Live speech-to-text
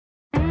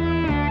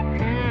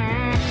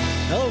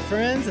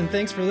friends, and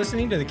thanks for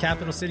listening to the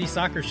Capital City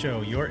Soccer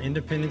Show, your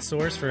independent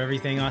source for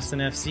everything Austin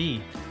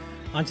FC.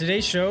 On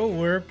today's show,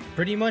 we're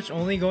pretty much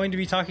only going to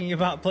be talking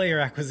about player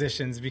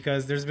acquisitions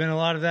because there's been a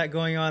lot of that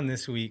going on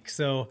this week.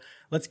 So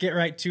let's get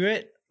right to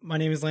it. My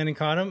name is Landon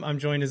Cottom. I'm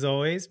joined as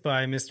always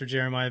by Mr.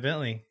 Jeremiah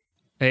Bentley.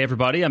 Hey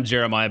everybody, I'm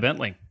Jeremiah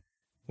Bentley.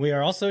 We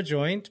are also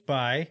joined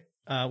by,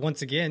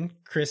 once again,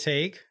 Chris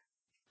Haig.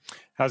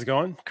 How's it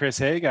going? Chris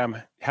Haig. I'm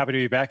happy to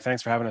be back.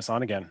 Thanks for having us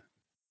on again.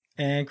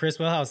 And Chris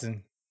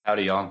Wellhausen.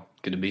 Howdy, y'all.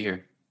 Good to be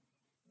here.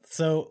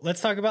 So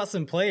let's talk about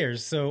some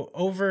players. So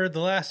over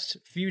the last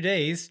few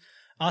days,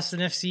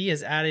 Austin FC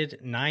has added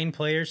 9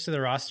 players to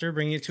the roster,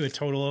 bringing it to a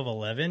total of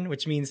 11,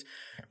 which means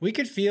we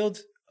could field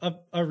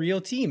a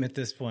real team at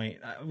this point.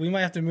 We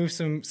might have to move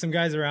some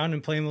guys around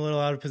and play them a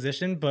little out of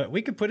position, but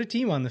we could put a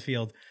team on the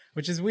field,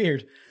 which is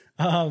weird.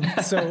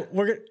 So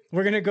we're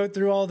going to go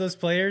through all those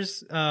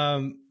players.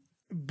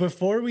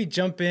 Before we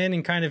jump in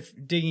and kind of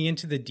digging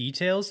into the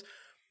details,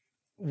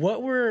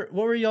 what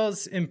were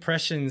y'all's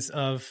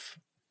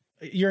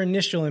your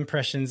initial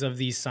impressions of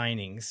these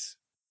signings?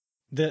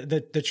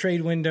 The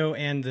trade window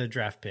and the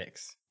draft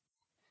picks.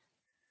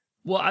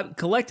 Well,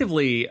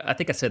 collectively, I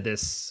think I said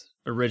this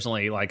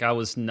originally, like I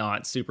was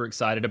not super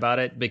excited about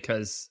it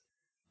because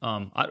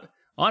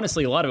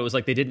honestly, a lot of it was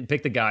like they didn't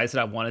pick the guys that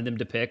I wanted them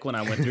to pick when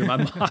I went through my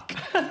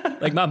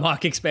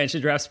mock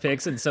expansion drafts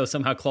picks. And so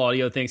somehow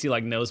Claudio thinks he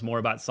like knows more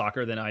about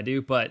soccer than I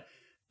do. But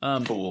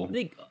Fool. I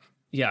think,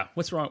 yeah,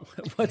 what's wrong?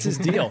 What's his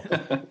deal?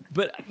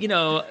 But,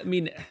 I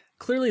mean,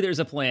 clearly there's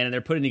a plan and they're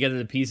putting together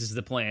the pieces of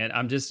the plan.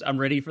 I'm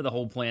ready for the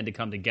whole plan to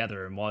come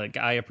together. And while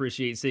I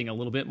appreciate seeing a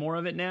little bit more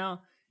of it now,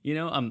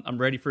 I'm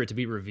ready for it to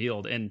be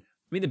revealed. And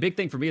I mean, the big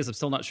thing for me is I'm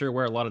still not sure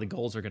where a lot of the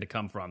goals are going to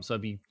come from. So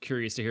I'd be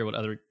curious to hear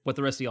what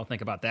the rest of y'all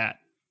think about that.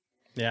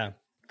 Yeah.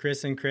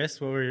 Chris,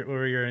 what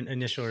were your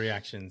initial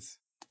reactions?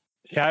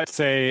 Yeah, I'd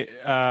say,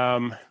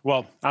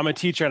 well, I'm a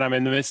teacher and I'm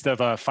in the midst of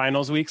a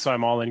finals week, so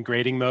I'm all in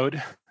grading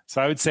mode.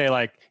 So I would say,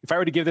 like, if I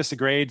were to give this a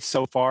grade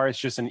so far, it's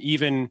just an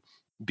even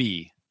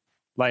B.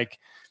 Like,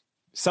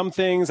 some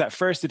things at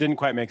first it didn't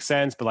quite make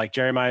sense, but like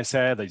Jeremiah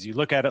said, as you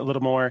look at it a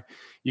little more,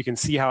 you can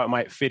see how it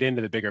might fit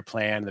into the bigger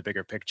plan, the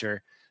bigger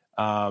picture.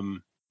 I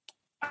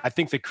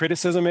think the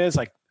criticism is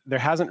like there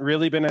hasn't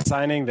really been a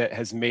signing that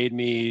has made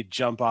me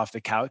jump off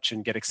the couch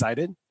and get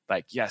excited.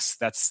 Like, yes,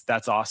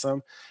 that's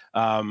awesome.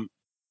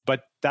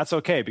 But that's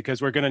okay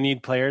because we're going to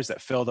need players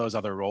that fill those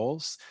other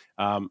roles.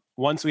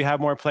 Once we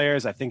have more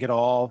players, I think it'll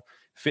all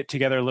fit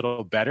together a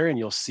little better, and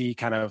you'll see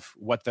kind of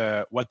what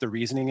the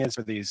reasoning is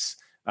for these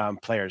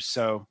players.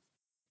 So,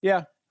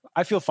 yeah,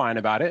 I feel fine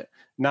about it.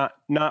 Not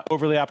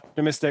overly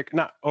optimistic,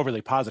 not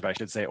overly positive, I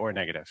should say, or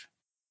negative.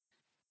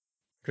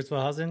 Chris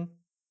Wellhausen,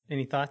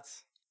 any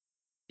thoughts?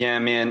 Yeah,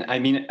 man. I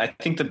mean, I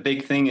think the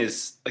big thing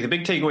is, like, the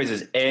big takeaways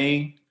is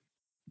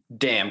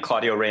damn,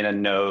 Claudio Reyna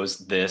knows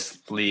this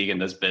league and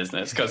this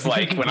business. Because,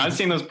 like, when I was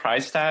seeing those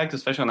price tags,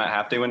 especially on that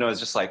half-day window, I was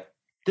just like,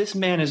 this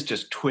man is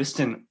just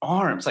twisting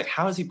arms. Like,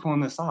 how is he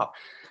pulling this off?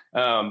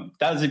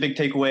 That was a big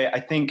takeaway. I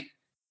think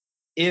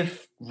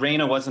if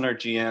Reyna wasn't our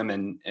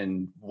GM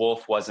and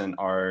Wolf wasn't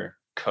our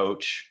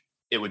coach,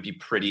 it would be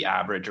pretty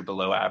average or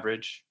below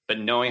average. But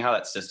knowing how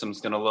that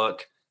system's going to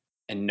look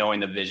and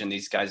knowing the vision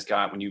these guys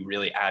got, when you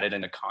really add it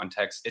into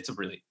context, I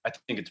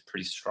think it's a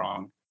pretty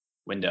strong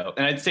window.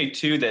 And I'd say,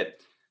 too, that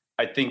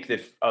I think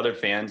if other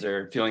fans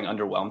are feeling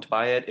underwhelmed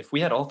by it, if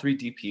we had all 3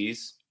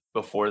 DPs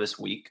before this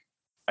week,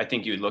 I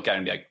think you would look at it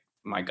and be like,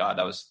 my God,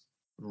 that was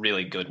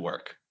really good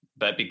work.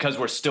 But because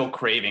we're still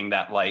craving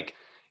that like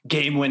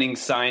game-winning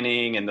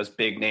signing and those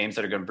big names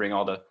that are going to bring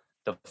all the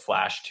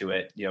flash to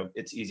it,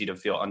 it's easy to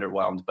feel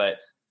underwhelmed. But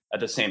at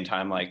the same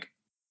time, like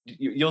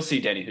you'll see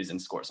Danny Husen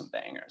score some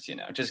bangers,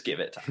 just give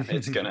it time.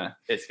 It's gonna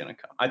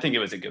come. I think it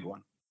was a good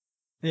one.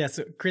 Yeah,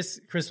 so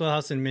Chris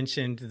Wellhausen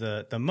mentioned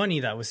the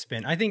money that was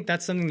spent. I think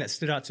that's something that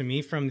stood out to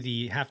me from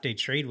the half-day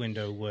trade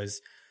window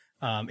was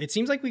it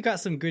seems like we got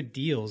some good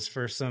deals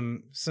for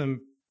some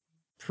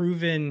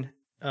proven,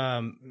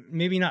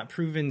 maybe not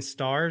proven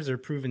stars or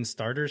proven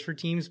starters for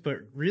teams, but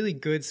really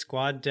good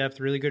squad depth,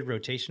 really good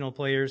rotational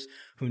players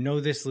who know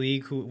this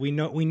league, who we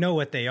know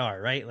what they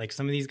are, right? Like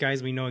some of these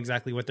guys, we know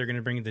exactly what they're going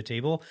to bring to the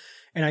table.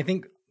 And I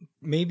think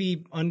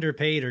maybe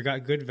underpaid or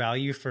got good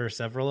value for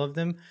several of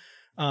them.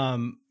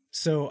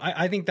 So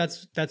I think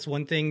that's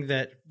one thing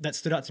that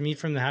stood out to me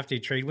from the half-day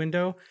trade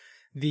window.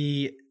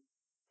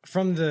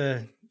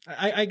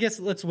 I guess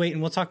let's wait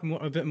and we'll talk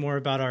a bit more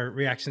about our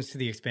reactions to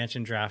the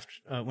expansion draft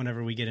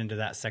whenever we get into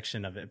that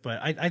section of it.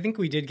 But I think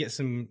we did get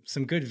some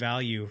good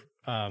value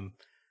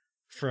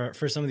for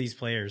some of these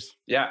players.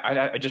 Yeah,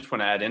 I just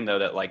want to add in though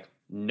that like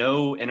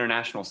no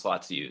international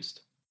slots used,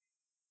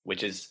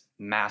 which is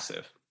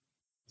massive.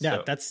 Yeah,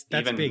 so that's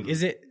big.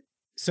 Is it?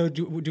 So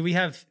do we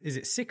have, is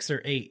it 6 or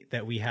 8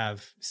 that we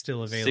have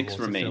still available? 6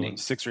 remaining.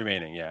 6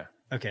 remaining, yeah.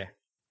 Okay.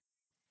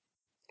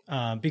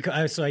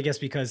 Because I guess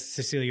because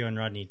Cecilio and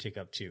Rodney took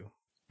up 2.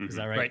 Is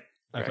that right? Right.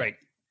 Okay. Right.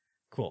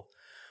 Cool.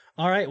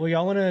 All right. Well,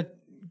 y'all want to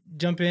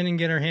jump in and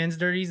get our hands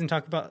dirty and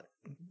talk about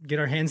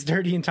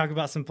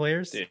some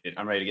players? Dude,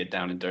 I'm ready to get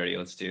down and dirty.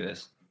 Let's do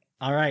this.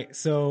 All right.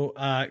 So,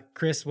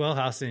 Chris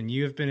Wellhausen,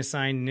 you have been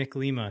assigned Nick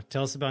Lima.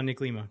 Tell us about Nick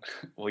Lima.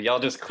 Well, y'all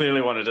just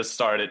clearly wanted to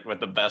start it with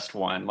the best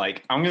one.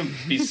 Like, I'm going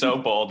to be so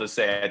bold to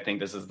say I think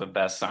this is the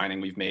best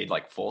signing we've made,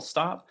 like, full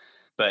stop.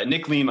 But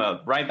Nick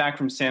Lima, right back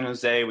from San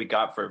Jose, we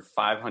got for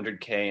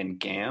 $500K in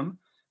GAM,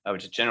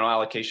 which is general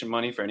allocation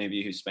money for any of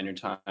you who spend your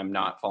time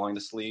not following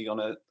this league on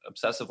an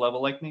obsessive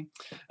level like me.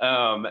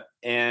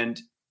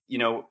 And,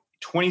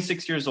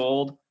 26 years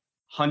old,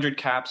 100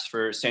 caps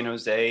for San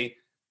Jose,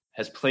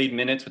 has played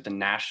minutes with the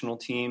national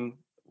team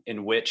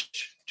in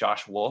which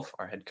Josh Wolf,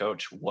 our head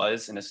coach,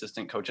 was an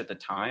assistant coach at the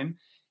time.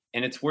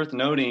 And it's worth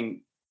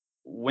noting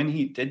when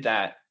he did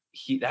that,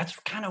 that's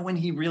kind of when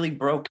he really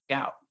broke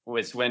out,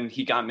 was when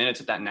he got minutes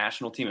with that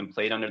national team and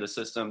played under the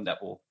system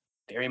that will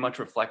very much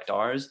reflect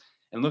ours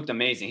and looked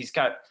amazing. He's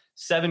got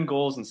 7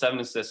 goals and 7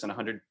 assists in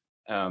 100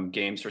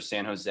 games for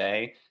San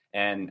Jose.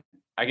 And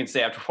I can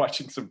say after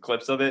watching some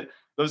clips of it,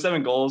 those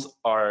 7 goals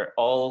are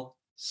all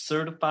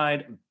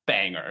certified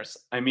bangers.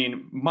 I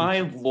mean, my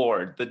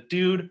Lord, the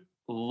dude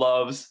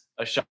loves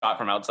a shot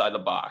from outside the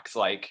box.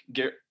 Like,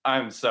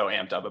 I'm so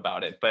amped up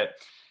about it. But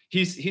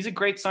he's a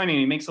great signing.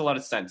 He makes a lot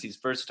of sense. He's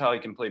versatile. He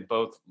can play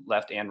both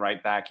left and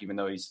right back, even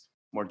though he's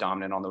more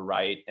dominant on the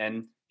right.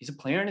 And he's a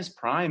player in his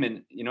prime.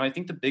 And, I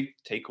think the big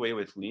takeaway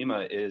with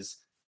Lima is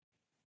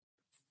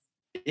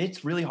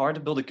it's really hard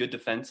to build a good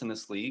defense in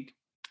this league.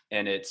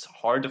 And it's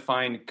hard to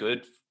find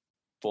good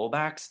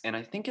fullbacks. And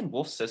I think in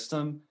Wolf's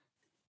system,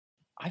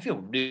 I feel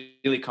really,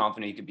 really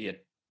confident he could be a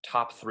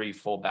top 3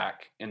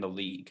 fullback in the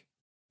league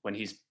when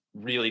he's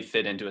really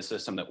fit into a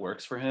system that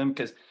works for him.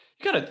 Because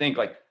you got to think,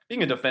 like,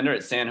 being a defender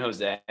at San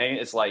Jose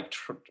is like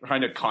trying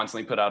to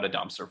constantly put out a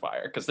dumpster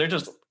fire because they're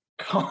just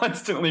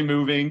constantly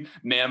moving,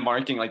 man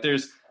marking. Like,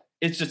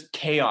 it's just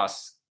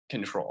chaos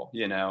control,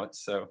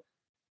 So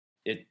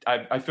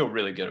I feel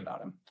really good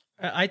about him.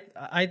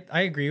 I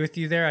agree with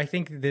you there. I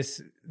think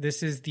this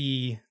is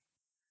the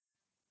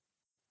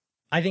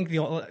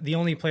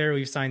only player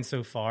we've signed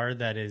so far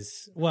that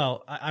is,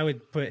 well, I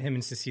would put him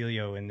and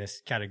Cecilio in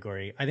this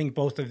category. I think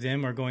both of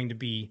them are going to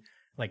be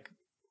like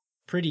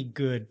pretty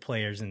good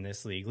players in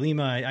this league.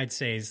 Lima, I'd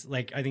say, is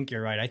like, I think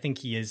you're right. I think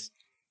he is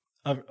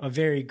a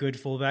very good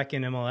fullback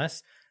in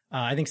MLS.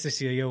 I think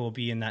Cecilio will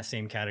be in that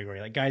same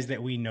category, like guys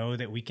that we know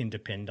that we can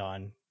depend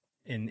on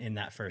in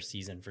that first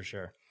season for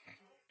sure.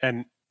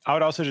 And I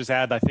would also just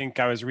add, I think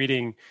I was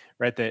reading,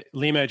 right, that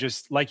Lima,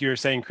 just like you were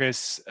saying,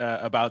 Chris,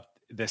 about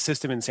the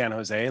system in San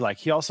Jose, like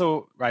he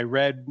also, I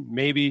read,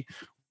 maybe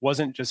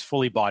wasn't just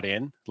fully bought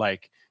in,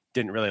 like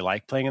didn't really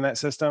like playing in that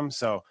system.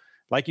 So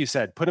like you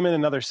said, put him in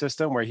another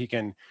system where he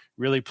can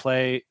really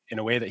play in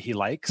a way that he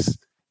likes.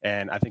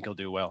 And I think he'll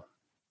do well.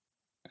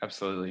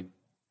 Absolutely.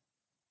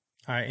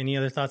 All right. Any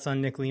other thoughts on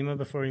Nick Lima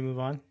before we move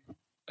on?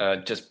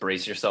 Just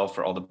brace yourself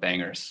for all the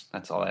bangers.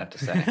 That's all I have to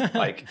say.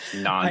 Like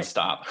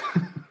nonstop.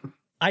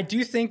 I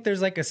do think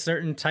there's like a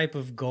certain type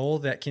of goal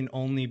that can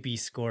only be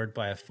scored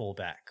by a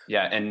fullback.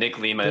 Yeah, and Nick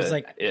Lima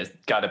is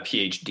got a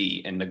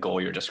PhD in the goal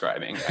you're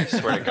describing. I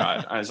swear to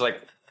God. I was like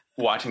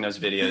watching those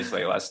videos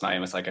late last night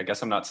and was like, I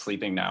guess I'm not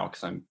sleeping now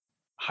because I'm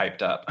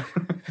hyped up.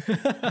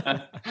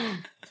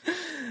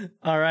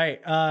 All right.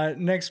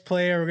 Next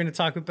player we're going to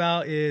talk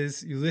about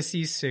is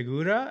Ulises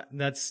Segura.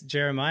 That's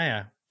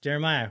Jeremiah.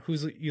 Jeremiah,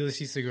 who's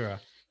Ulises Segura?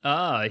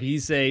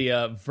 He's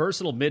a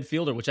versatile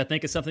midfielder, which I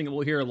think is something that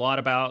we'll hear a lot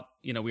about.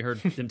 We heard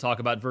them talk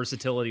about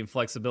versatility and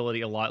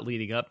flexibility a lot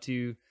leading up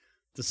to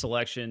the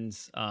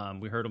selections.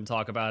 We heard them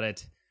talk about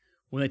it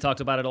when they talked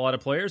about it, a lot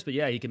of players. But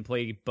yeah, he can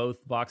play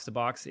both box to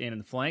box and in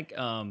the flank.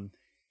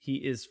 He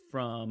is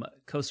from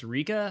Costa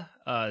Rica,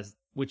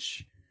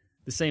 which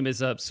the same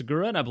as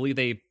Segura, and I believe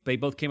they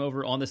both came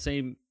over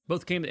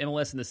both came to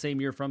MLS in the same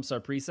year from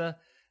Saprissa.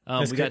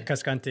 We got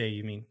Cascante,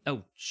 you mean?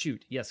 Oh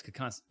shoot, yes,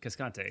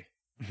 Cascante.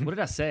 What did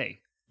I say?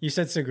 You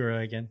said Segura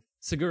again.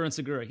 Segura and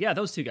Segura. Yeah,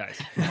 those two guys.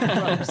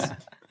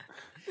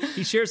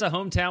 He shares a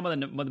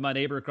hometown with my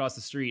neighbor across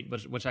the street,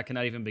 which I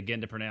cannot even begin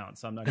to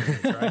pronounce. So I'm not going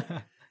to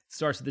try.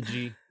 Starts with a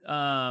G.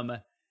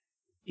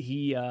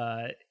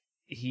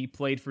 He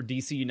played for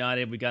DC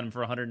United. We got him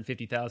for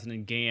 $150,000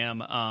 in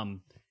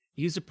GAM.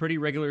 He was a pretty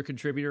regular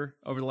contributor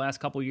over the last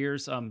couple of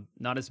years.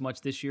 Not as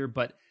much this year,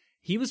 but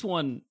he was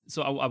one.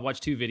 So I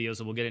watched 2 videos,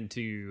 and we'll get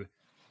into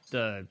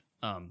the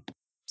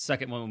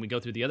second one when we go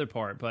through the other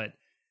part. But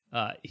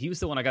he was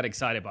the one I got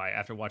excited by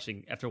after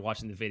watching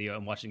the video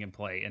and watching him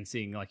play and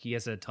seeing like he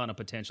has a ton of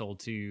potential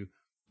to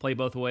play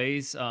both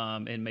ways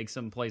and make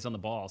some plays on the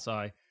ball. So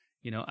I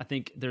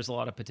think there's a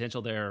lot of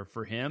potential there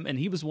for him. And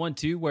he was one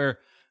too where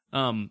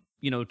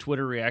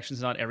Twitter reactions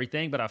is not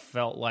everything, but I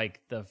felt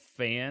like the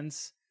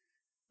fans'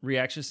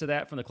 reactions to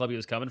that from the club he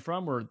was coming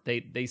from, where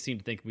they seemed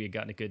to think we had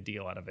gotten a good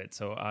deal out of it.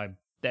 So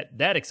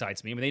that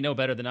excites me. I mean, they know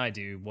better than I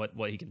do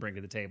what he can bring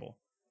to the table.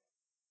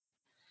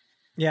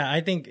 Yeah,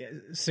 I think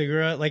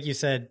Segura, like you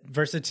said,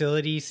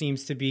 versatility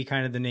seems to be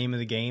kind of the name of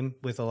the game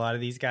with a lot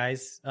of these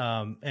guys.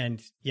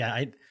 And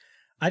yeah,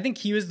 I think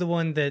he was the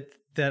one that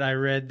I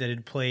read that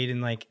had played in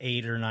like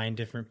 8 or 9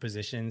 different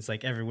positions,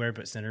 like everywhere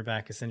but center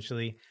back,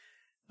 essentially.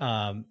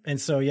 And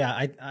so,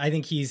 yeah, I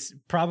think he's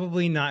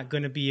probably not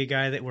going to be a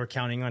guy that we're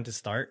counting on to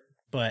start,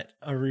 but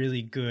a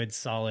really good,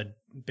 solid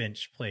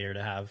bench player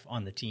to have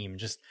on the team.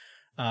 Just,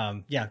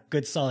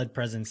 good, solid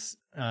presence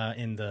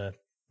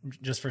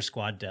just for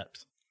squad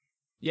depth.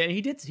 Yeah,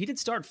 he did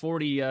start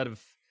 40 out of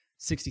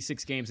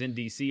 66 games in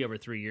DC over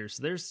 3 years.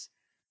 So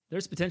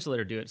there's potential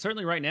there to do it.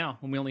 Certainly right now,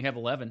 when we only have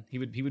 11, he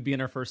would be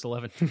in our first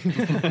 11.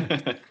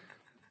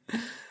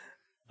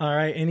 All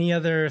right. Any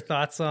other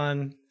thoughts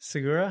on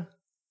Segura?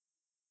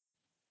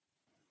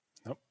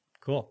 Nope.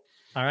 Cool.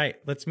 All right.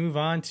 Let's move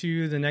on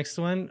to the next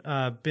one.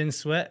 Ben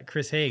Sweat,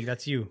 Chris Haig,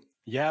 that's you.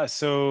 Yeah,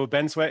 so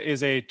Ben Sweat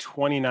is a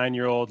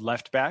 29-year-old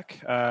left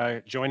back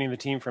joining the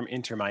team from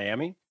Inter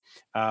Miami.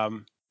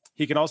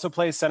 He can also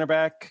play center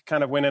back,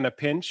 kind of when in a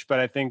pinch, but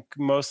I think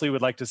mostly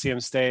would like to see him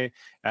stay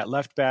at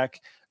left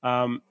back.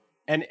 And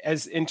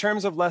as in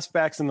terms of left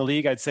backs in the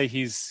league, I'd say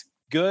he's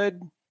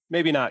good,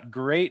 maybe not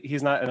great.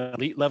 He's not an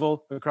elite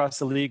level across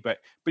the league, but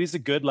he's a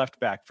good left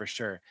back for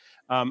sure.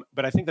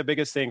 But I think the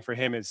biggest thing for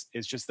him is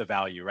just the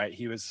value, right?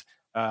 He was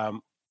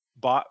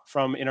bought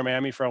from Inter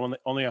Miami for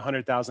only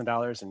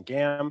 $100,000 in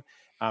GAM.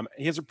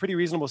 He has a pretty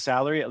reasonable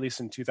salary, at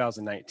least in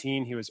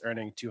 2019. He was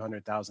earning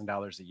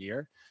 $200,000 a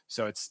year.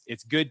 So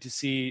it's good to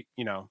see,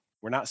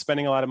 we're not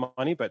spending a lot of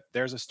money, but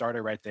there's a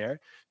starter right there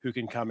who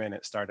can come in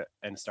and start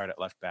at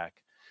left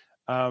back.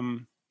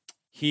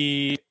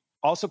 He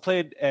also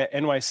played at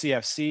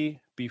NYCFC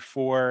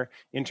before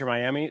Inter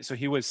Miami. So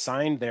he was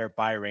signed there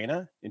by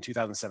Reyna in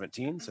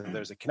 2017. So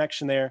there's a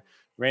connection there.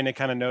 Reyna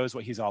kind of knows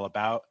what he's all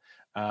about.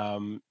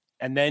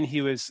 And then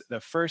he was the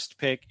first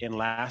pick in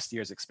last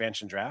year's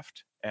expansion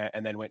draft,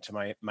 and then went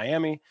to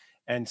Miami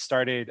and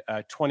started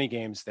 20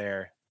 games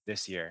there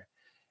this year.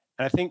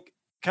 And I think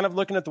kind of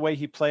looking at the way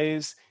he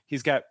plays,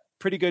 he's got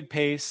pretty good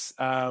pace,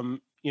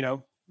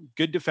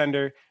 good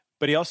defender,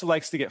 but he also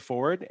likes to get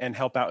forward and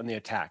help out in the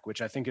attack,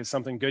 which I think is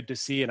something good to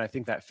see. And I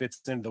think that fits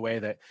into the way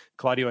that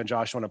Claudio and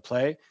Josh want to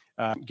play,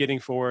 getting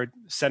forward,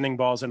 sending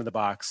balls into the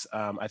box.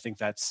 I think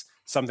that's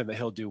something that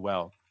he'll do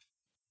well.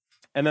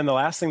 And then the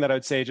last thing that I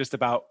would say just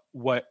about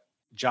what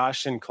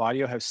Josh and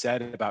Claudio have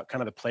said about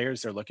kind of the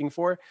players they're looking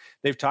for,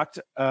 they've talked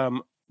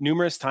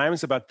numerous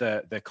times about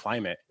the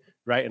climate,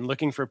 right? And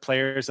looking for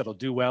players that'll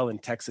do well in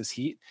Texas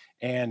heat.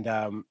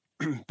 And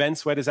Ben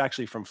Sweat is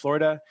actually from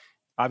Florida,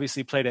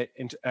 obviously played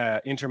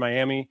at Inter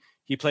Miami.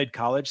 He played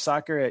college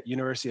soccer at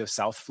University of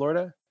South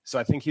Florida. So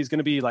I think he's going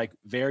to be like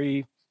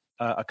very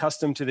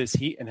accustomed to this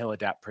heat, and he'll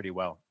adapt pretty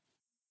well.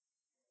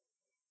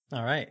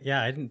 All right. Yeah.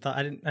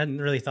 I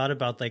hadn't really thought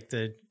about like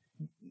the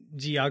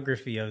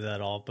geography of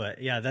that all,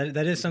 but yeah,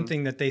 that is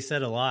something that they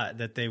said a lot,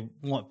 that they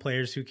want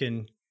players who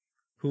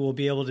will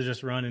be able to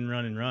just run and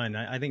run and run.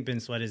 I think Ben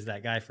Sweat is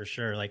that guy for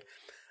sure. Like,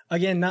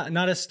 again,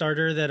 not a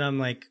starter that I'm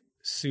like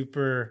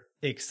super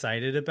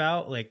excited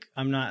about. Like,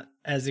 I'm not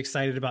as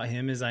excited about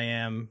him as I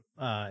am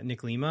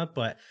Nick Lima,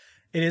 but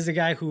it is a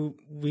guy who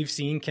we've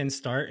seen can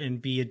start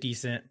and be a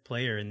decent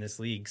player in this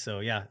league.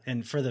 So yeah,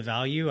 and for the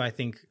value, I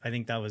think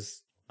that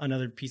was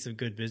another piece of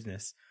good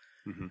business.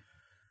 Mm-hmm.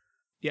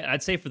 Yeah,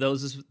 I'd say for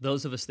those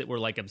of us that were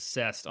like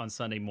obsessed on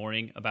Sunday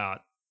morning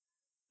about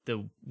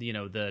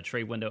the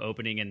trade window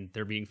opening and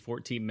there being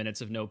 14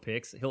 minutes of no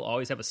picks, he'll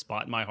always have a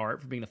spot in my heart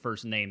for being the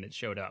first name that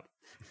showed up.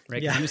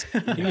 Right? Yeah.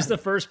 He was the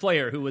first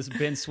player who was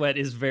Ben Sweat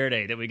is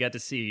Verde that we got to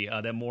see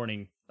that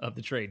morning of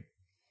the trade.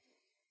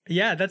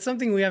 Yeah, that's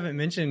something we haven't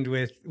mentioned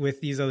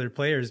with these other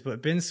players,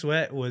 but Ben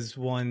Sweat was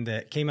one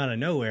that came out of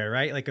nowhere,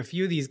 right? Like a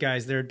few of these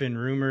guys, there had been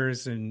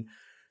rumors and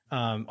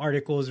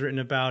articles written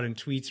about and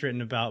tweets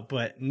written about,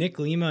 but Nick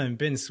Lima and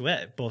Ben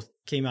Sweat both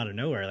came out of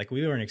nowhere. Like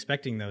we weren't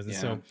expecting those. And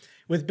so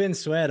with Ben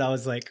Sweat, I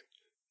was like,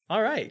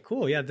 all right,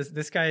 cool. Yeah,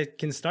 this guy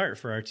can start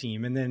for our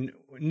team. And then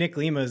Nick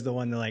Lima is the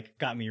one that like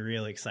got me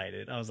real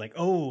excited. I was like,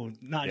 oh,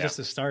 not just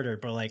a starter,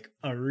 but like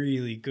a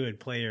really good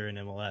player in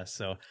MLS.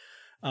 So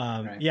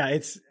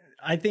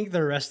I think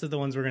the rest of the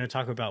ones we're going to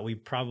talk about, we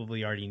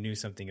probably already knew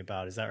something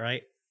about. Is that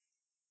right?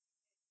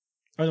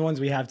 Or the ones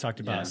we have talked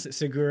about. Yeah.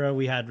 Segura,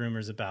 we had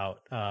rumors about.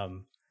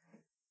 And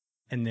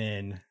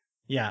then,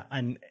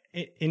 and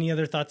any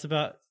other thoughts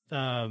about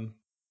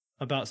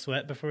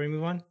Sweat before we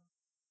move on?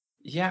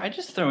 Yeah, I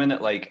just throw in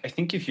that, like, I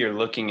think if you're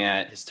looking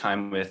at his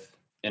time with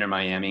Inter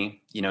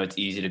Miami, it's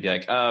easy to be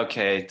like, oh,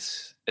 okay,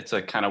 it's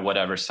a kind of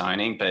whatever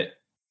signing. But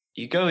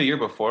you go the year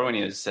before when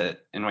he was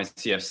at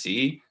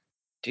NYCFC,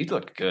 dude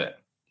looked good.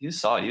 He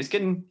was solid.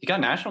 He got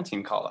national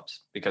team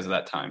call-ups because of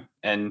that time.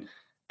 And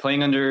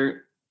playing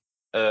under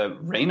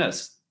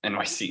Reyna's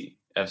NYCFC,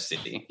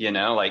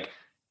 like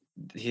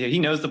he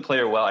knows the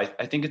player well.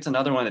 I think it's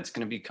another one that's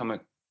going to become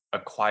a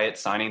quiet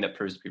signing that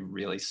proves to be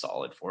really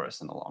solid for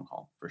us in the long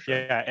haul, for sure.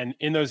 Yeah, and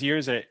in those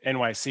years at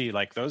NYC,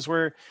 like there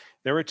were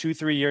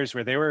 2-3 years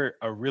where they were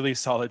a really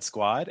solid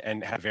squad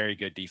and had very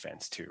good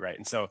defense too, right?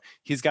 And so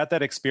he's got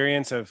that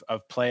experience of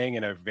playing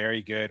in a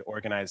very good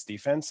organized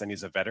defense, and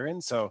he's a veteran,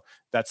 so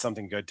that's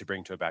something good to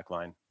bring to a back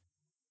line.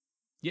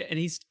 Yeah, and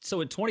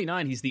at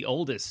 29, he's the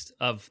oldest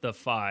of the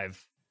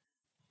 5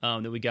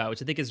 that we got,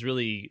 which I think is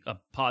really a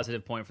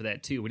positive point for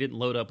that too. We didn't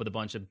load up with a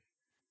bunch of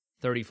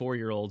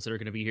 34-year-olds that are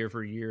going to be here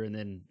for a year and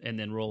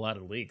then roll out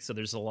of the league. So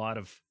there's a lot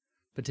of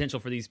potential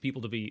for these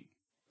people to be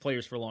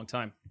players for a long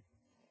time.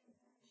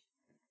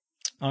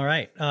 All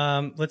right.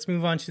 Let's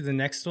move on to the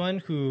next one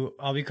who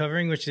I'll be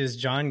covering, which is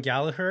John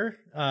Gallagher.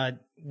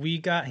 We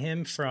got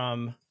him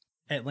from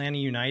Atlanta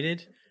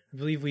United. I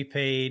believe we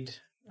paid,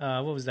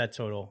 what was that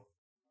total?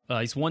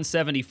 He's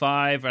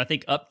 175, I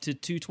think up to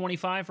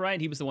 225,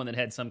 right? He was the one that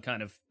had some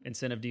kind of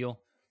incentive deal.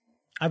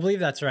 I believe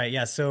that's right.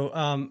 Yeah. So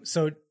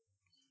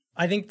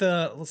I think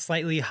the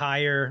slightly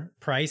higher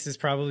price is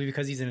probably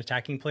because he's an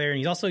attacking player and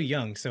he's also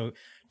young. So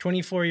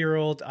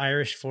 24-year-old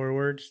Irish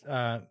forward,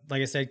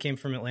 like I said, came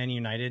from Atlanta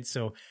United.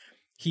 So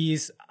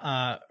he's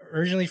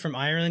originally from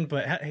Ireland,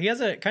 but he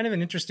has a kind of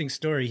an interesting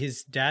story.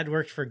 His dad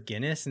worked for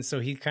Guinness, and so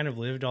he kind of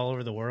lived all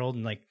over the world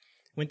and like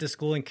went to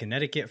school in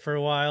Connecticut for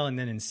a while, and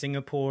then in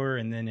Singapore,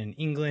 and then in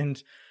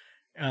England.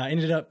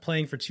 Ended up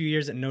playing for 2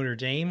 years at Notre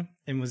Dame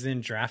and was then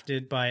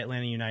drafted by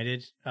Atlanta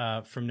United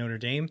from Notre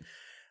Dame.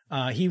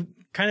 He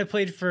kind of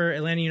played for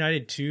Atlanta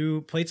United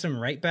too, played some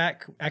right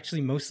back,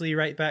 actually mostly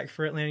right back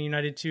for Atlanta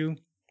United too.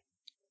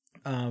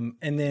 And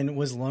then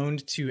was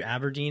loaned to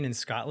Aberdeen in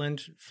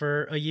Scotland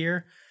for a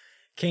year,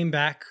 came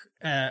back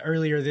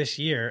earlier this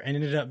year and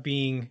ended up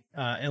being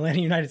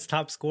Atlanta United's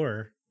top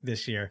scorer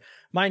this year.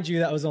 Mind you,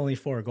 that was only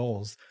 4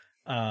 goals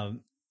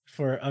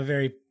for a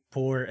very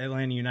poor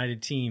Atlanta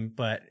United team.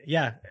 But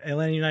yeah,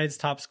 Atlanta United's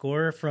top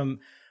scorer. From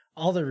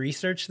all the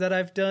research that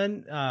I've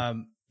done,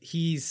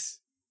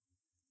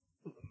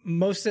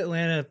 most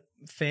Atlanta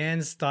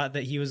fans thought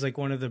that he was like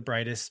one of the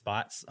brightest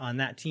spots on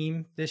that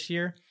team this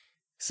year.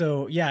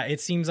 So yeah,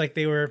 it seems like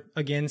they were,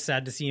 again,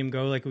 sad to see him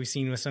go, like we've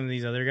seen with some of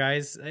these other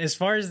guys. As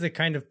far as the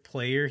kind of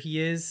player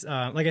he is,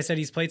 like I said,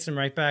 he's played some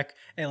right back.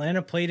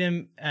 Atlanta played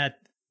him at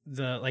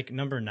the like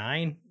number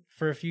 9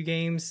 for a few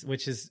games,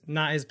 which is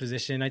not his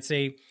position. I'd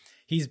say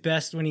he's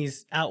best when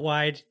he's out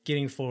wide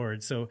getting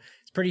forward. So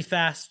it's pretty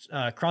fast,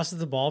 crosses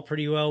the ball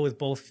pretty well with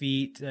both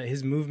feet.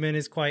 His movement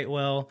is quite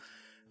well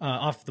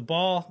off the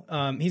ball.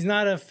 He's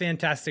not a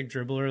fantastic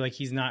dribbler. Like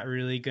he's not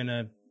really going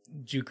to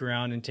juke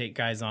around and take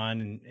guys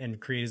on and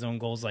create his own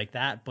goals like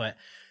that, but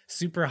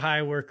super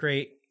high work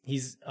rate.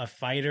 He's a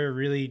fighter,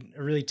 really,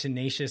 a really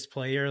tenacious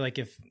player. Like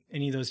if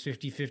any of those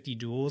 50-50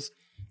 duels,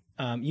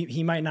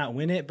 he might not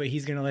win it, but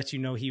he's going to let you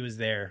know he was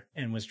there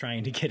and was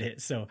trying to get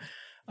it. So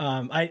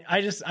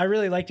I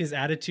really liked his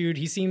attitude.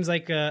 He seems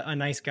like a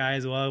nice guy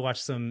as well. I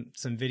watched some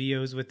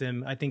videos with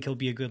him. I think he'll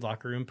be a good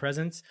locker room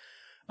presence.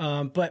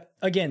 But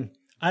again,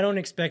 I don't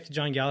expect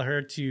John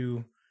Gallagher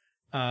to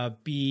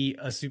be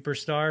a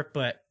superstar,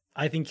 but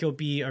I think he'll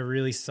be a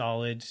really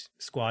solid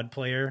squad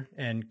player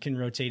and can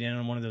rotate in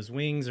on one of those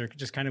wings or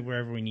just kind of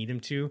wherever we need him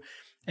to.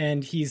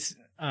 And he's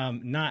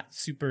not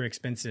super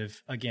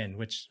expensive again,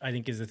 which I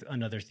think is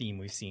another theme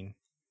we've seen.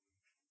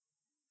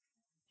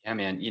 Yeah,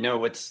 man. You know,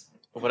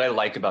 what I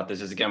like about this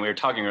is, again, we were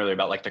talking earlier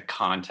about like the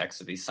context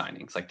of these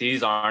signings. Like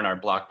these aren't our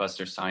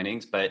blockbuster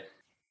signings, but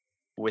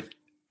with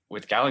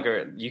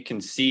Gallagher, you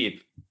can see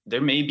if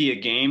there may be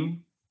a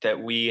game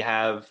that we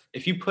have,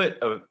 if you put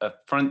a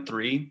front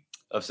 3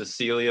 of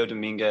Cecilio,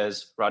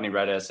 Dominguez, Rodney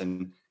Redes,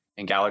 and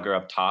Gallagher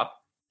up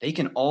top, they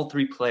can all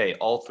 3 play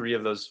all 3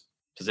 of those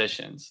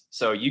positions.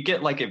 So you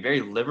get like a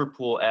very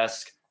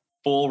Liverpool-esque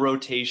full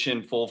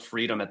rotation, full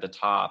freedom at the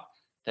top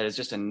that is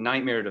just a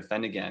nightmare to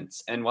defend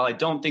against. And while I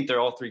don't think they're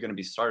all 3 going to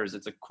be starters,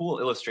 it's a cool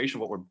illustration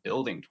of what we're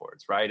building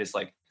towards, right? It's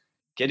like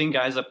getting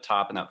guys up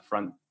top in that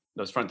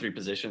those front 3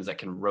 positions that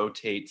can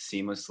rotate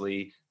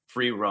seamlessly,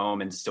 free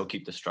roam, and still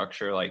keep the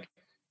structure. Like,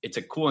 it's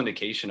a cool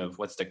indication of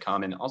what's to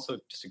come, and also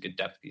just a good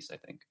depth piece, I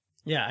think.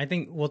 Yeah, I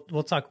think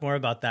we'll talk more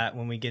about that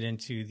when we get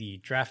into the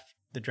draft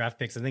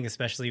picks. I think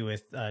especially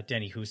with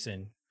Danny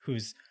Hoesen,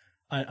 who's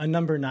a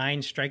number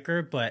 9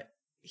 striker, but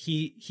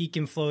he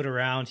can float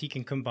around. He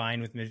can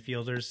combine with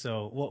midfielders.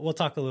 So we'll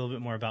talk a little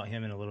bit more about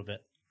him in a little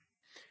bit.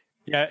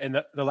 Yeah,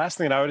 and the last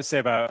thing that I would say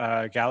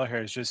about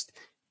Gallagher is just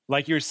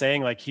like you were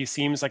saying, like he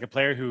seems like a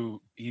player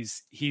who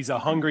he's a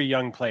hungry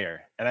young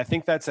player, and I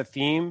think that's a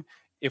theme.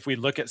 If we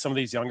look at some of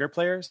these younger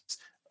players,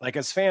 like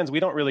as fans, we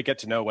don't really get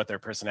to know what their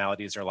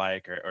personalities are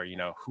like or you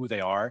know, who they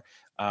are.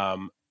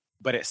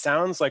 But it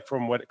sounds like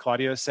from what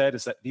Claudio said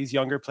is that these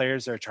younger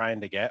players they're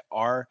trying to get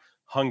are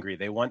hungry.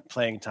 They want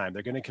playing time.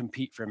 They're going to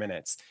compete for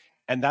minutes.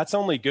 And that's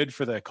only good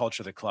for the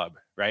culture of the club,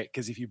 right?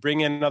 Because if you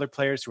bring in other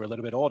players who are a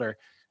little bit older,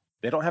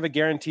 they don't have a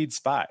guaranteed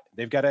spot.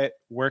 They've got to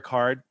work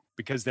hard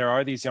because there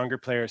are these younger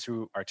players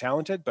who are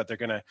talented, but they're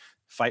going to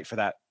fight for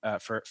that,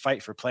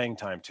 fight for playing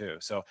time too.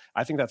 So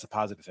I think that's a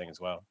positive thing as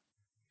well.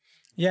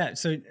 Yeah.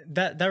 So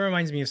that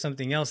reminds me of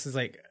something else is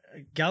like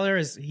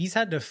Gallagher he's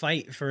had to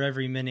fight for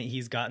every minute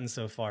he's gotten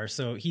so far.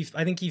 So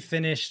I think he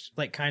finished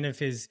like kind of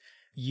his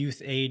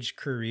youth age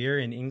career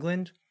in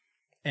England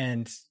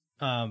and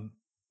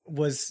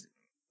was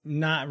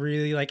not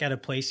really like at a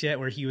place yet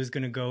where he was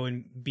going to go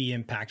and be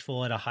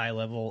impactful at a high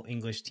level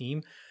English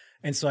team.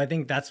 And so I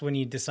think that's when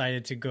he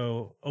decided to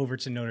go over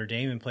to Notre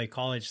Dame and play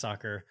college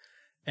soccer.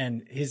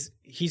 and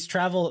he's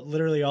traveled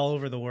literally all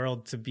over the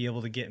world to be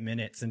able to get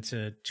minutes and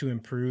to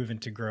improve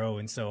and to grow.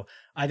 And so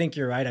I think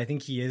you're right. I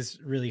think he is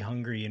really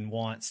hungry and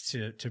wants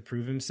to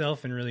prove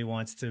himself and really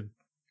wants to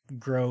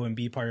grow and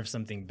be part of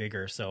something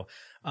bigger. So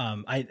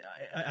I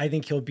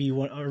think he'll be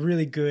a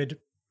really good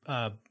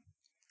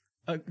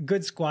a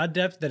good squad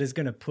depth that is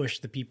going to push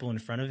the people in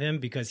front of him,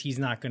 because he's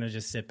not going to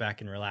just sit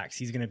back and relax.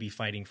 He's going to be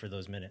fighting for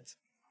those minutes.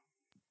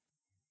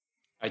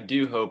 I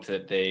do hope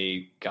that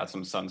they got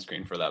some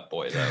sunscreen for that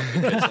boy, though,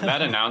 because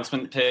that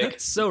announcement pic,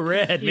 so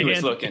red, he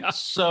was looking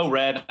so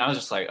red. I was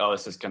just like, oh,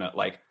 this is going to,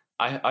 like,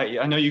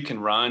 I know you can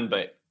run,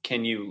 but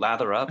can you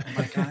lather up,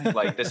 my guy?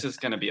 Like, this is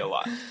going to be a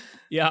lot.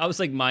 Yeah, I was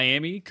like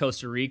Miami,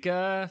 Costa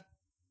Rica,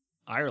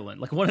 Ireland.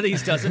 Like, one of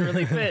these doesn't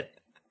really fit.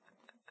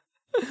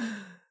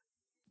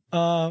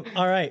 All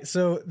right.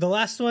 So the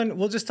last one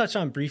we'll just touch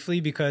on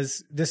briefly,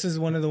 because this is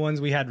one of the ones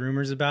we had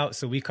rumors about.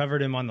 So we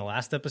covered him on the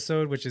last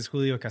episode, which is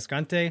Julio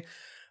Cascante.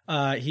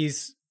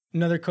 He's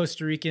another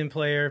Costa Rican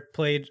player,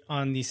 played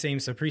on the same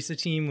Saprissa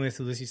team with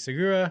Ulises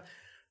Segura,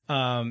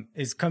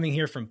 is coming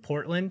here from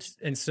Portland.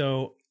 And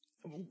so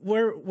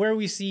where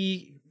we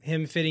see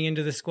him fitting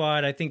into the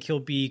squad, I think he'll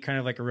be kind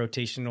of like a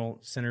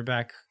rotational center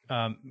back.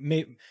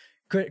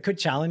 Could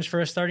challenge for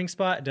a starting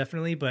spot,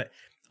 definitely, but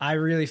I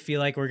really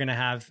feel like we're going to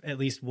have at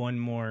least one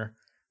more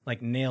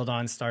like nailed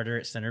on starter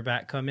at center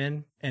back come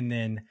in. And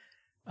then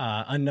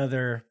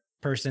another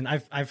person,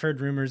 I've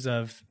heard rumors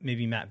of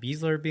maybe Matt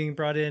Besler being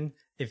brought in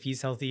if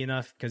he's healthy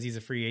enough, because he's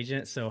a free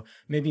agent. So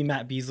maybe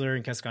Matt Besler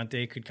and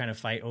Cascante could kind of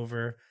fight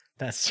over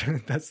that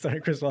starter.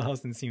 Chris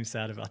Wellhausen seems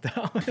sad about that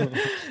one.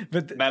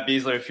 But Matt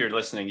Besler, if you're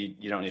listening,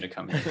 you don't need to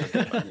come here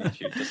if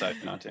you decide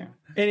not to.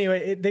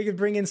 Anyway, they could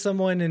bring in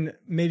someone, and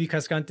maybe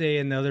Cascante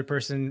and the other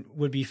person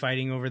would be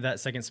fighting over that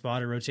second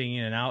spot or rotating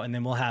in and out. And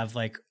then we'll have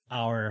like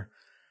our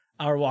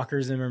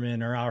Walker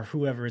Zimmerman or our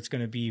whoever it's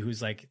going to be,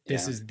 who's like,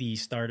 this is the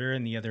starter,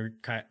 and the other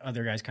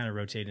guys kind of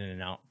rotate in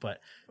and out. But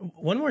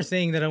one more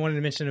thing that I wanted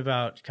to mention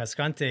about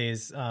Cascante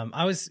is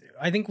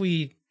I think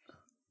we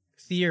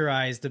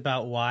theorized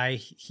about why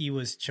he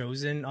was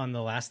chosen on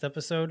the last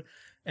episode.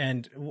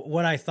 And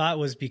what I thought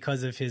was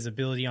because of his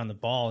ability on the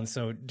ball. And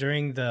so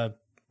during the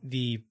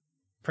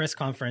press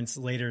conference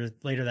later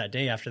that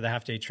day after the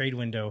half day trade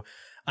window,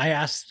 I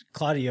asked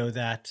Claudio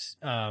that,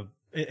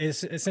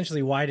 it's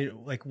essentially what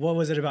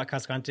was it about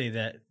Cascante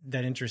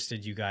that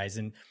interested you guys?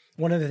 And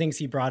one of the things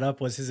he brought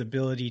up was his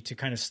ability to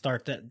kind of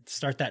start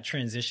that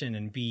transition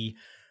and be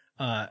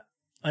an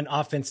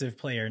offensive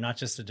player, not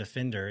just a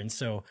defender. And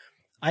so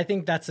I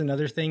think that's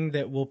another thing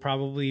that we'll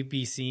probably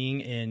be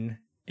seeing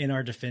in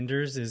our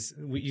defenders is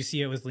you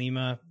see it with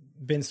Lima.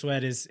 Ben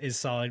Sweat is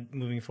solid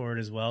moving forward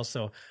as well.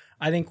 So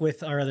I think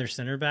with our other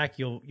center back,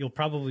 you'll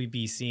probably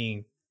be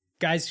seeing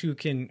guys who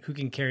can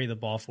carry the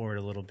ball forward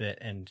a little bit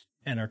and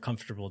are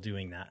comfortable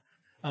doing that.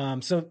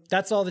 So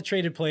that's all the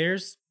traded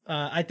players.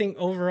 I think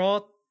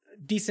overall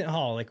decent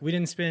haul. Like, we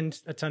didn't spend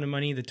a ton of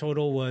money. The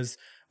total was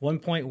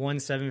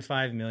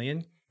 1.175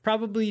 million,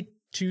 probably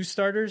 2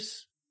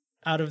 starters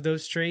out of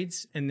those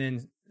trades, and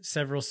then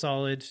several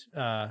solid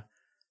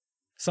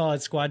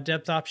squad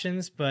depth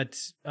options. But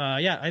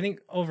I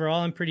think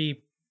overall I'm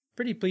pretty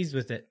pleased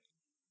with it.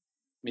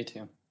 Me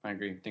too. I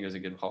agree. I think it was a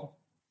good haul.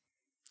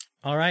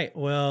 All right.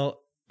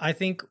 Well, I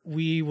think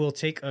we will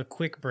take a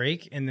quick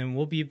break, and then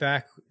we'll be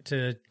back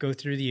to go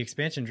through the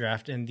expansion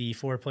draft and the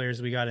 4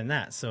 players we got in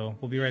that. So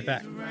we'll be right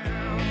back.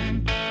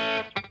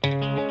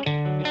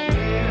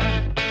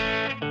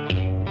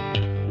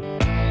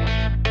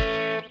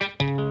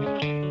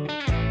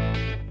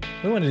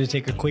 We wanted to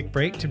take a quick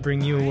break to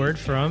bring you a word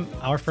from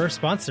our first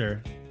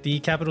sponsor. The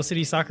Capital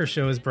City Soccer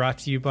Show is brought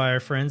to you by our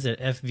friends at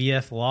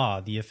FVF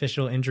Law, the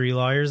official injury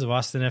lawyers of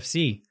Austin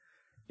FC.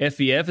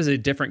 FVF is a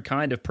different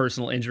kind of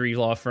personal injury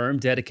law firm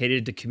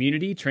dedicated to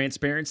community,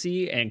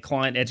 transparency, and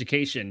client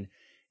education.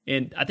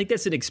 And I think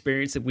that's an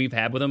experience that we've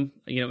had with them.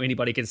 You know,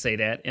 anybody can say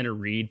that in a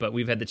read, but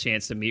we've had the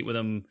chance to meet with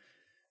them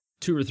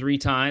 2 or 3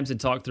 times and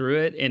talk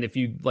through it. And if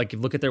you look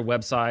at their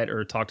website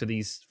or talk to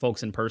these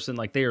folks in person,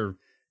 they are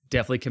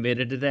definitely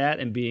committed to that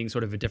and being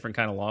sort of a different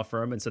kind of law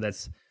firm. And so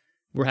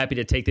we're happy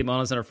to take them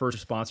on as our first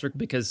sponsor,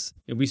 because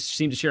we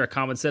seem to share a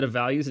common set of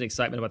values and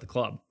excitement about the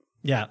club.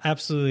 Yeah,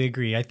 absolutely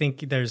agree. I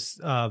think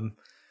there's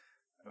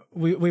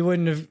we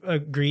wouldn't have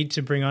agreed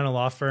to bring on a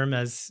law firm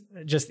as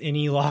just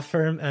any law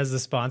firm as a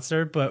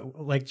sponsor, but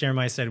like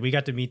Jeremiah said, we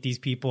got to meet these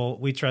people.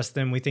 We trust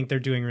them. We think they're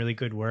doing really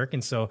good work,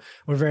 and so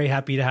we're very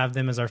happy to have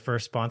them as our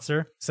first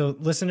sponsor. So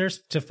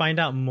listeners, to find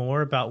out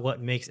more about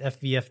what makes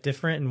FVF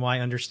different and why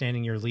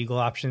understanding your legal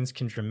options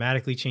can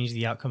dramatically change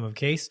the outcome of a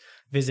case,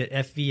 visit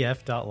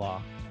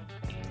fvf.law.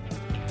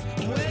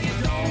 Well,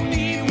 you don't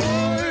need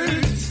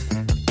words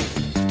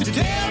to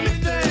tell me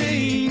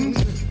things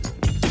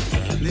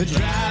that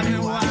drive me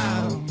wild.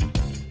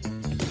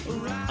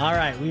 All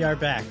right, we are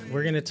back.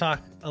 We're going to talk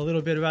a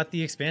little bit about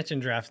the expansion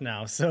draft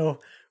now. So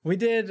we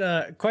did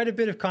quite a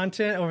bit of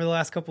content over the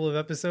last couple of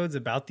episodes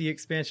about the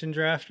expansion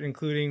draft,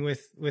 including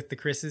with the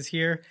Chris's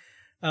here.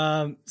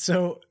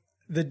 So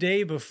the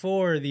day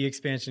before the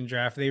expansion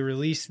draft, they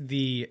released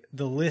the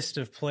list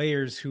of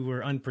players who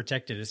were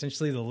unprotected,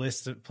 essentially the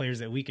list of players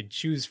that we could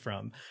choose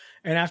from.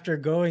 And after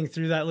going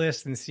through that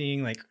list and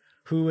seeing like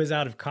who was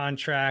out of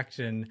contract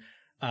and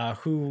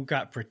who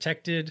got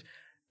protected,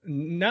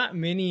 not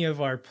many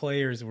of our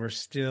players were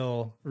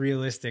still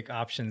realistic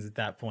options at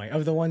that point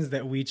of the ones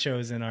that we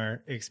chose in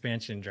our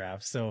expansion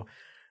draft. So,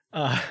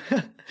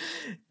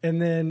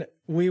 and then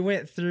we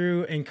went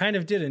through and kind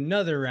of did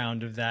another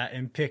round of that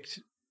and picked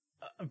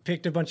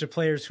a bunch of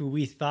players who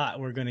we thought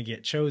were going to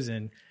get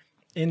chosen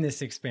in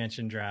this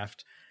expansion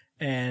draft.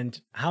 And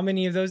how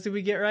many of those did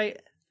we get right?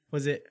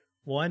 Was it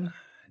one?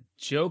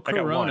 Joe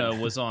Corona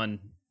was on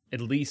at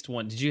least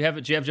one. Did you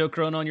have Joe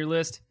Corona on your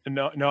list?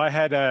 No, I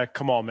had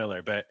Kamal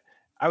Miller, but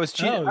I was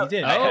cheating. Oh, you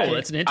did.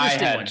 That's an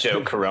interesting one. I had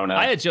Joe Corona.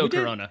 I had Joe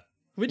Corona.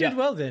 We did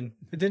well then.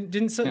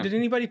 Did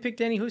anybody pick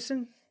Danny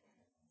Houston?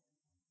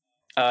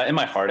 In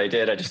my heart, I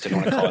did. I just didn't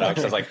want to call it out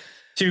because I was like,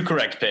 2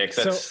 correct picks.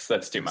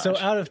 That's too much. So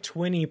out of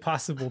 20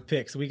 possible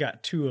picks, we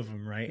got 2 of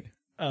them right.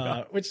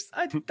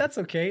 That's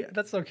okay.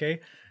 That's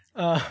okay.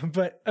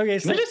 But okay.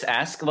 So can I just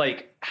ask,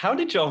 like, how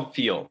did y'all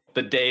feel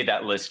the day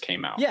that list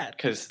came out? Yeah,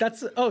 because so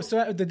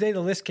the day the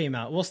list came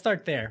out, we'll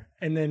start there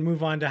and then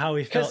move on to how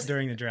we felt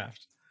during the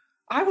draft.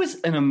 I was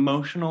an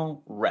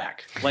emotional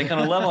wreck. Like on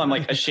a level I'm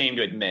like ashamed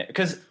to admit,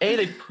 because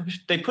they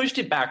pushed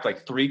it back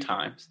like 3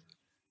 times.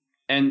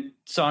 And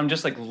so I'm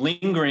just like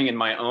lingering in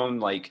my own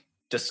like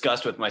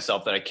disgust with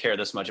myself that I care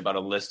this much about a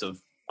list of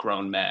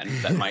grown men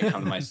that might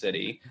come to my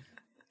city.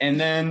 And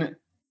then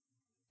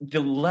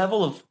the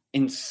level of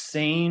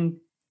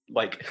insane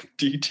like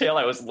detail,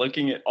 I was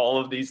looking at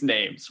all of these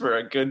names for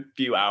a good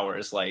few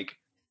hours. Like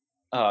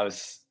it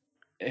was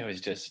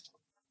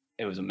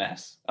a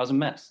mess. I was a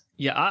mess.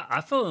 Yeah,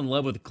 I fell in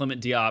love with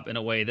Clement Diop in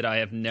a way that I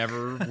have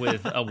never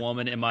with a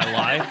woman in my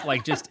life.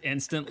 Like just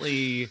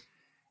instantly,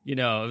 it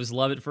was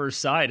love at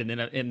first sight, and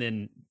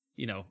then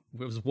it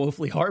was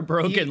woefully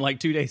heartbroken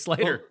like 2 days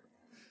later. Well,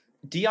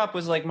 Diop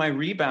was like my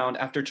rebound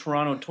after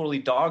Toronto totally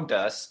dogged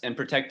us and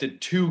protected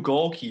 2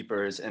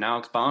 goalkeepers, and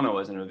Alex Bono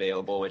wasn't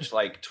available. Which,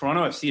 like,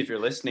 Toronto FC, if you're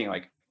listening,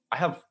 like I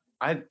have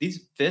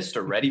these fists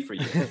are ready for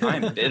you.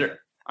 I'm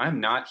bitter.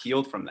 I'm not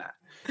healed from that.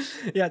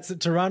 Yeah, so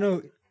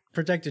Toronto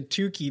protected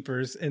 2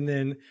 keepers, and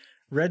then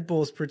Red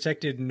Bulls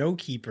protected no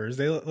keepers.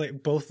 They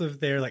like both of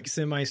their like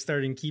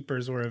semi-starting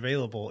keepers were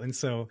available, and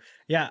so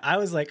yeah, I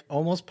was like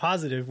almost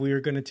positive we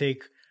were going to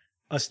take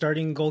a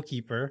starting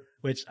goalkeeper,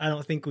 which I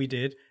don't think we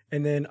did,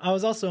 and then I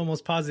was also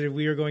almost positive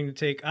we were going to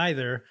take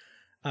either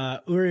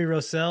Uri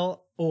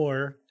Rosell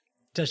or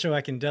Tesho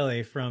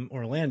Akindele from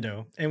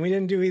Orlando, and we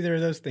didn't do either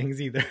of those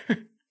things either.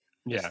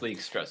 Yeah. This league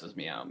stresses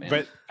me out, man.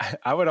 But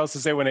I would also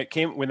say when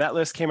that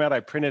list came out, I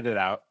printed it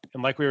out.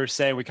 And like we were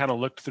saying, we kind of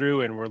looked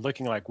through and we're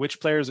looking like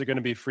which players are going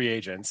to be free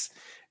agents.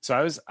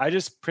 So I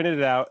just printed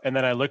it out. And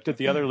then I looked at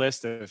the other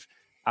list of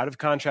out of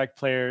contract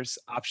players,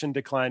 option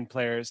declined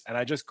players. And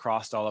I just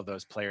crossed all of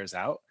those players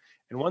out.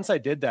 And once I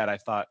did that, I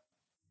thought,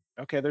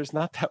 okay, there's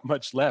not that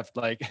much left.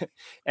 Like,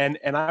 and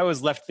I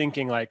was left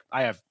thinking like,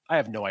 I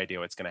have no idea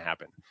what's going to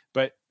happen,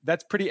 but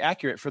that's pretty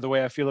accurate for the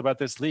way I feel about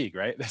this league,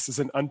 right? This is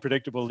an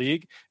unpredictable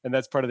league, and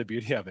that's part of the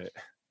beauty of it.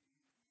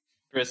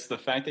 Chris, the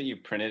fact that you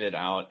printed it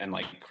out and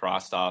like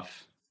crossed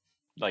off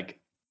like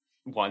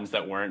ones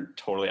that weren't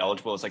totally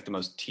eligible is like the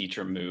most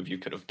teacher move you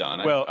could have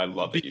done. Well, I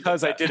love that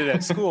because I did it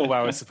at school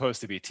while I was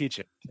supposed to be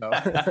teaching. So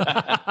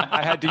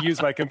I had to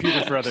use my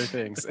computer for other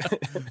things.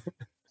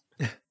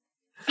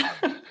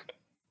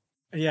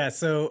 Yeah.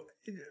 So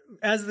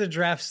as the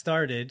draft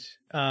started,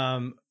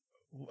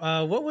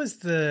 what was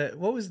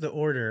the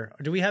order?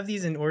 Do we have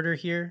these in order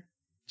here,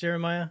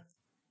 Jeremiah?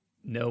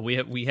 No, we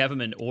have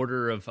them in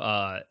order of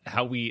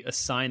how we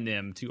assign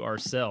them to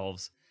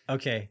ourselves.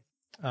 Okay.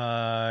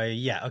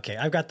 Yeah. Okay.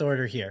 I've got the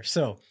order here.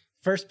 So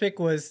first pick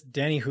was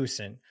Danny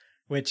Houston,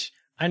 which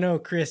I know,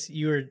 Chris,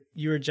 you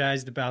were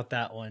jazzed about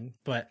that one,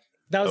 but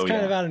that was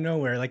kind of out of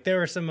nowhere. Like there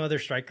were some other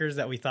strikers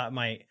that we thought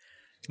might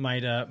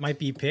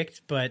be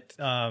picked, but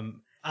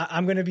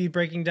I'm going to be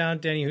breaking down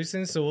Danny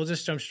Houston, so we'll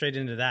just jump straight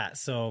into that.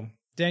 So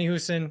Danny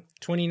Houston,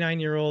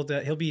 29-year-old,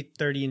 he'll be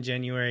 30 in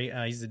January.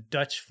 He's a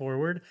Dutch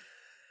forward.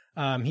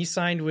 He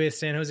signed with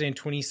San Jose in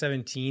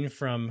 2017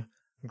 from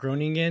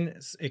Groningen.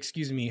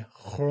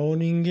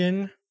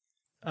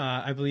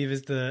 I believe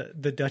is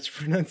the Dutch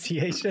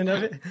pronunciation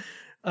of it.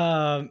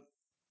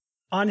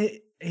 On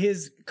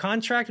his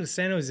contract with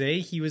San Jose,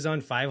 he was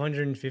on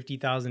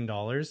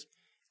 $550,000.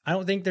 I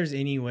don't think there's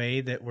any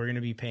way that we're going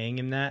to be paying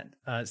him that.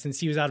 Since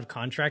he was out of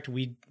contract,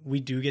 we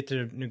do get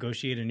to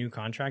negotiate a new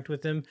contract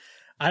with him.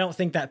 I don't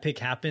think that pick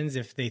happens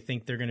if they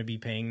think they're going to be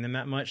paying them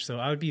that much. So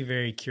I would be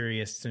very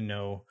curious to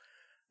know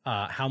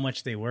how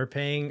much they were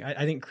paying.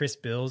 I think Chris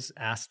Bills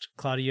asked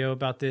Claudio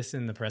about this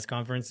in the press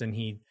conference, and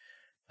he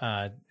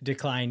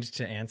declined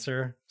to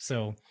answer.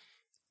 So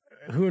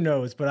who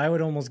knows? But I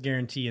would almost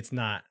guarantee it's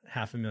not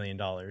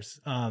 $500,000.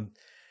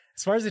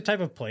 As far as the type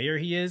of player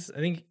he is, I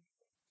think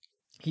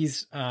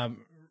he's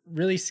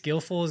really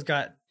skillful, has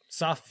got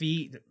soft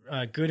feet,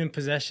 good in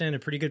possession, a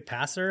pretty good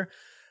passer.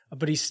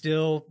 but he's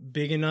still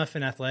big enough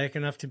and athletic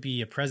enough to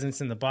be a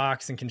presence in the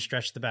box and can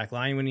stretch the back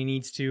line when he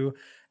needs to.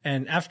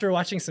 And after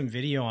watching some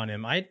video on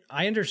him, I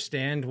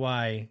understand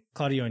why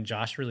Claudio and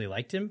Josh really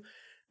liked him.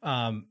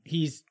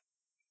 He's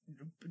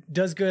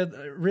does good,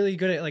 really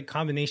good at like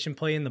combination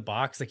play in the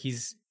box. Like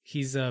he's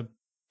a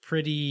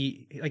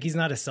pretty, like he's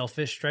not a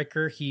selfish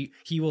striker. He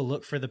will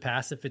look for the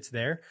pass if it's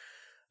there.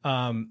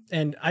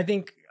 And I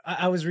think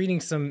I was reading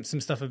some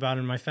stuff about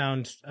him. I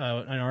found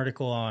an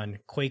article on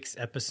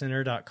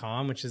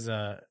quakesepicenter.com, which is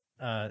a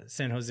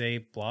San Jose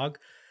blog.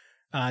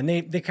 And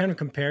they kind of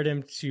compared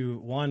him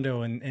to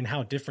Wando and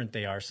how different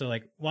they are. So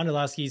like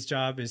Wondolowski's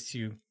job is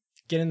to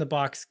get in the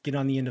box, get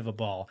on the end of a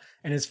ball.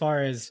 And as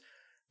far as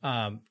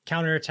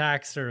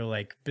counterattacks or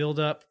like build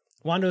up,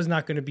 Wando's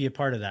not going to be a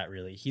part of that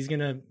really. He's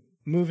going to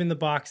move in the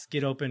box,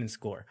 get open and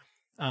score.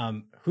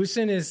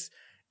 Houston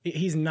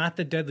he's not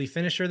the deadly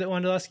finisher that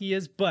Wondolowski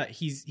is, but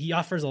he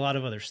offers a lot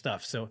of other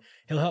stuff. So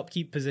he'll help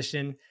keep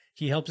position.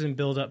 He helps him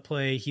build up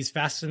play. He's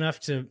fast enough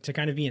to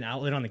kind of be an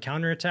outlet on the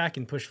counterattack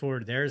and push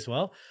forward there as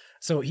well.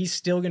 So he's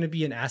still going to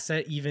be an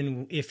asset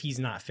even if he's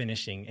not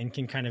finishing, and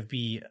can kind of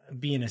be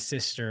an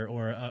assister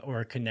or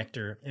a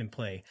connector in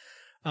play.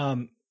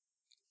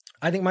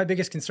 I think my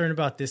biggest concern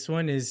about this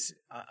one is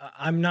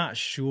I'm not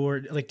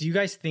sure. Like, do you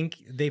guys think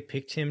they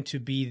picked him to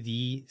be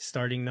the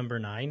starting number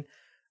 9,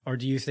 or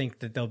do you think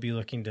that they'll be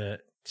looking to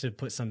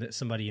put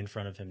somebody in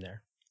front of him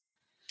there?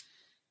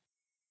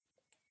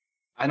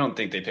 I don't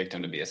think they picked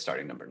him to be a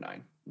starting number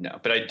 9. No,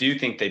 but I do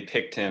think they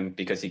picked him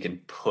because he can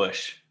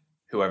push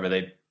whoever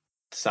they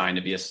sign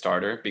to be a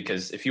starter.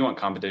 Because if you want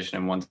competition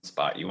in one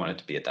spot, you want it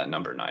to be at that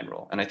number 9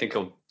 role. And I think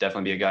he'll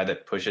definitely be a guy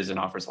that pushes and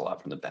offers a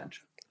lot from the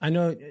bench. I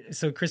know.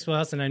 So Chris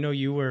Wilson, I know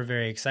you were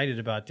very excited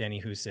about Danny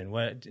Houston.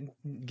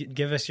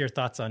 Give us your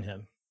thoughts on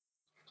him.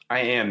 I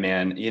am,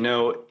 man. You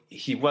know,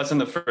 he wasn't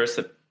the first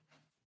that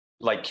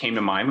like came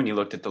to mind when you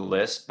looked at the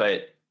list,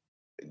 but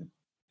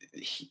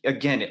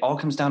again, it all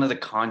comes down to the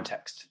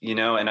context, you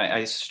know, and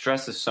I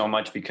stress this so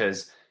much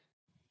because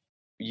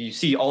you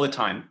see all the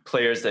time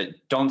players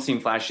that don't seem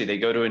flashy. They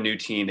go to a new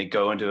team, they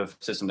go into a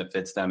system that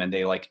fits them, and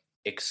they like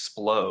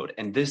explode.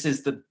 And this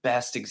is the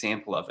best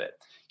example of it.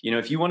 You know,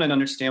 if you want to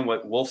understand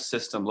what Wolf's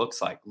system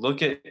looks like,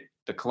 look at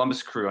the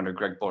Columbus Crew under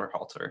Greg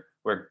Berhalter,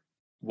 where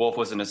Wolf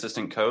was an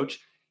assistant coach.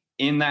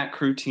 In that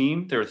Crew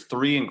team, there are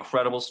 3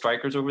 incredible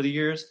strikers over the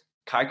years: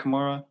 Kai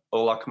Kamara,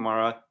 Ola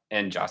Kamara,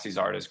 and Gyasi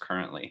Zardes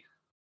currently.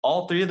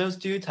 All 3 of those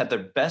dudes had their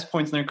best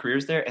points in their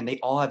careers there, and they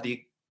all have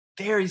the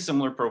very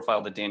similar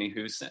profile to Danny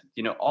Houston.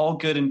 You know, all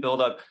good in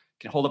build-up,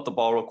 can hold up the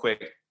ball real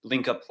quick,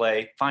 link up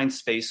play, find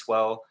space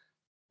well,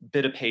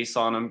 bit of pace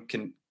on him,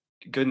 can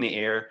good in the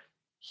air.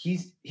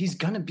 He's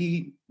going to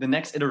be the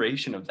next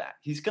iteration of that.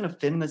 He's going to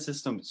fit in the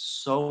system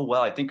so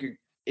well. I think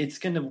it's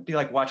going to be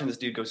like watching this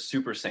dude go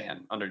Super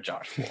Saiyan under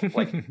Josh Wolf.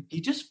 Like, he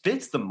just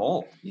fits the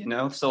mold, you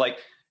know? So, like,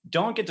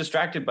 don't get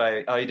distracted by,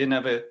 he didn't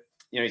have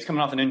he's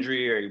coming off an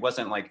injury, or he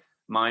wasn't, like,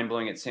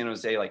 mind-blowing at San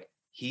Jose. Like,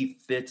 he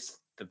fits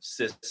the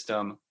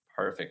system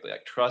perfectly.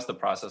 Like, trust the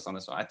process on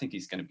this one. I think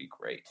he's going to be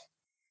great.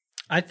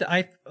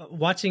 I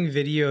watching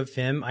video of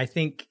him, I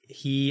think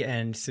he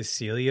and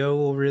Cecilio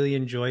will really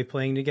enjoy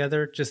playing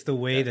together. Just the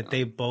way that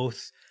they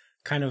both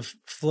kind of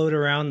float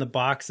around the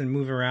box and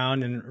move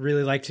around, and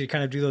really like to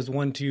kind of do those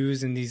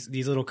 1-2s and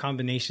these little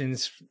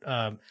combinations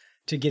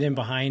to get in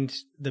behind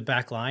the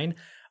back line.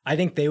 I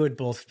think they would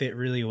both fit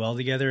really well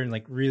together and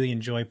like really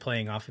enjoy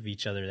playing off of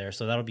each other there.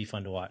 So that'll be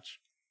fun to watch.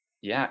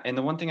 Yeah, and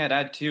the one thing I'd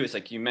add too is,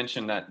 like, you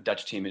mentioned that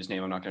Dutch team whose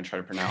name I'm not going to try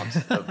to pronounce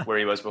of where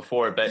he was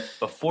before, but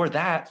before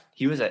that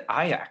he was at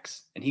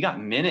Ajax and he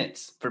got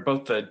minutes for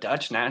both the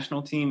Dutch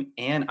national team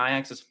and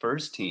Ajax's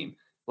first team.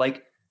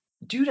 Like,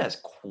 dude has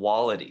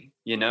quality,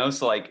 you know?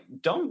 So like,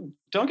 don't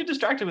get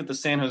distracted with the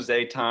San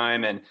Jose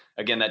time. And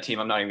again, that team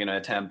I'm not even going to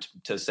attempt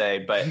to say,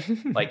 but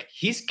like,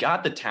 he's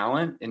got the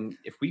talent, and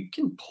if we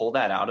can pull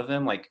that out of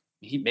him, like,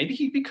 maybe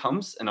he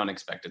becomes an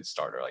unexpected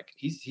starter. Like,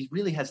 he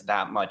really has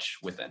that much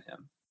within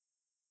him.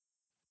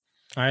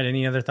 All right.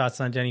 Any other thoughts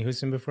on Danny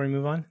Houston before we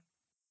move on?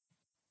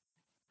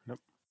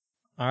 Nope.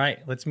 All right.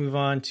 Let's move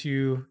on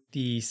to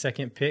the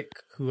second pick,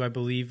 who I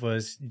believe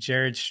was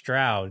Jared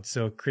Stroud.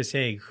 So, Chris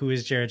Haig, who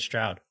is Jared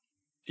Stroud?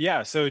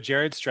 Yeah, so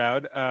Jared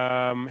Stroud,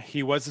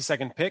 he was the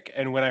second pick.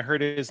 And when I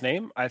heard his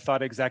name, I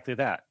thought exactly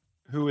that.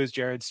 Who is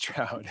Jared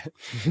Stroud?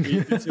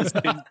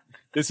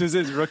 This was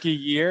his rookie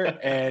year,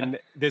 and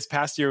this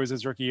past year was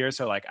his rookie year.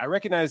 So, like, I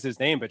recognized his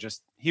name, but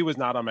just he was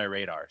not on my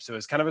radar. So it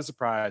was kind of a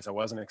surprise. I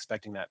wasn't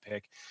expecting that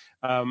pick.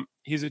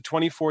 He's a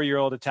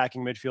 24-year-old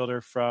attacking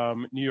midfielder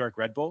from New York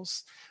Red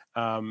Bulls.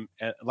 And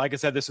like I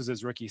said, this was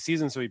his rookie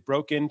season. So he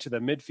broke into the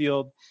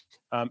midfield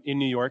in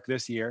New York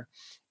this year,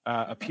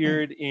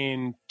 appeared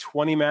in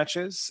 20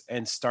 matches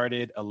and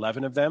started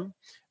 11 of them.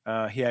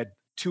 He had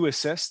 2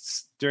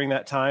 assists during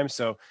that time.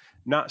 So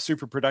not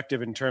super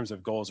productive in terms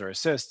of goals or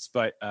assists,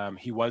 but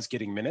he was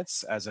getting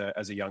minutes as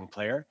a young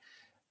player.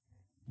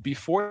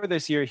 before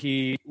this year,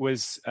 he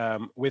was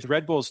with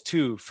Red Bulls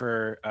 2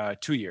 for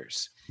 2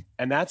 years.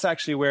 And that's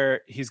actually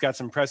where he's got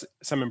some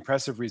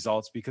impressive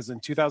results, because in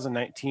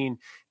 2019,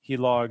 he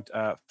logged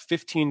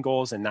 15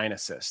 goals and 9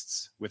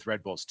 assists with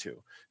Red Bulls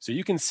 2. So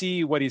you can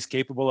see what he's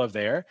capable of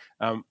there.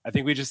 I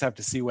think we just have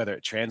to see whether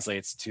it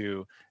translates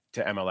to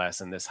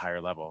MLS and this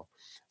higher level.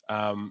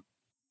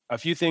 A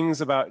few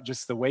things about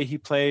just the way he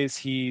plays.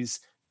 He's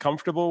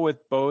comfortable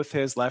with both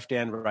his left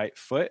and right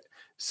foot.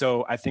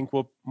 So I think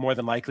we'll more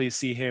than likely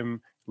see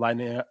him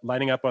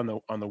lining up on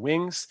the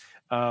wings.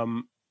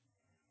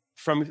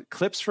 From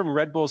clips from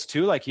Red Bulls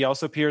too, like he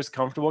also appears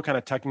comfortable kind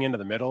of tucking into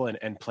the middle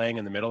and playing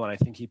in the middle. And I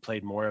think he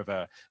played more of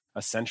a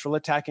central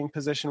attacking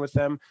position with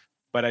them,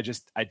 but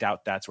I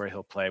doubt that's where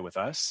he'll play with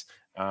us.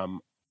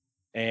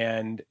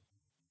 And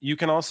you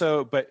can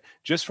also, but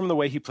just from the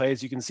way he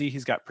plays, you can see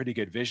he's got pretty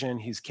good vision.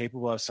 He's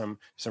capable of some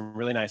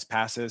really nice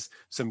passes,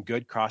 some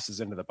good crosses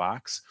into the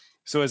box.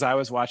 So as I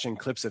was watching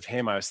clips of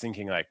him, I was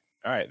thinking like,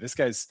 all right, this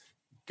guy's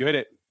good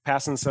at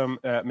passing some,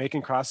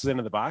 making crosses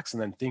into the box,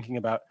 and then thinking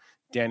about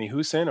Danny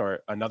Hoesen or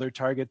another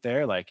target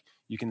there. Like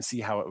you can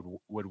see how it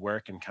would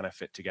work and kind of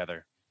fit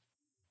together.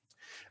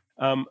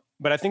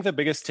 But I think the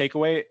biggest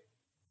takeaway,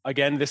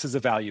 again, this is a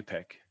value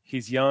pick.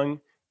 He's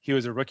young. He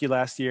was a rookie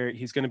last year.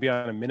 He's going to be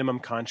on a minimum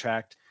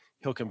contract.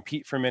 He'll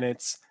compete for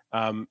minutes.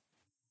 Don't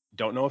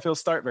know if he'll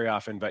start very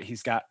often, but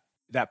he's got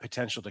that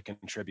potential to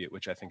contribute,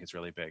 which I think is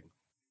really big.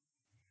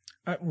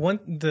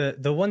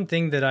 The one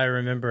thing that I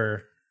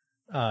remember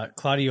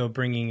Claudio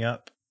bringing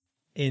up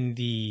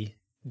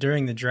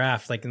during the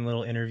draft, like in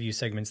little interview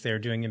segments they were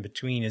doing in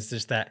between, is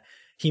just that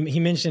he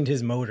mentioned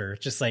his motor,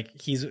 just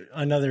like he's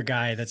another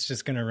guy that's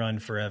just going to run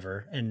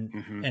forever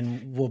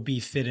and will be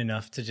fit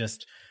enough to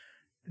just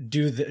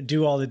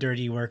do all the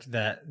dirty work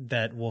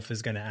that Wolf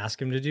is going to ask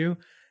him to do.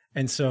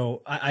 And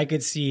so I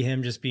could see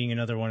him just being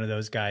another one of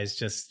those guys,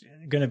 just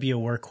going to be a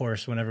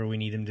workhorse whenever we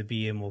need him to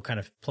be, and we'll kind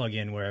of plug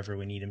in wherever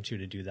we need him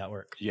to do that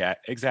work. Yeah,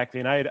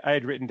 exactly. And I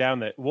had written down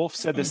that Wolf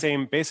said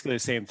basically the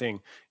same thing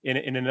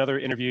in another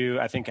interview.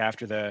 I think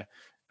after the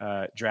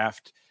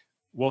draft,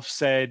 Wolf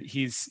said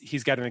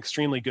he's got an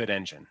extremely good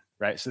engine,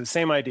 right? So the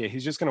same idea.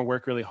 He's just going to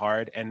work really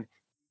hard, and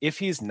if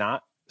he's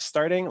not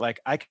starting, like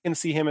I can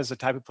see him as the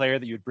type of player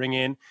that you'd bring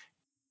in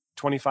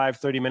 25,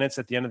 30 minutes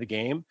at the end of the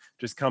game,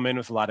 just come in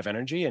with a lot of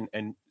energy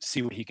and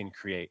see what he can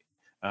create.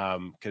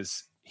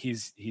 Because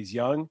he's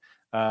young.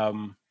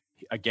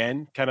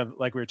 Again, kind of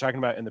like we were talking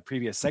about in the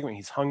previous segment,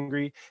 he's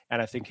hungry,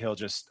 and I think he'll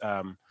just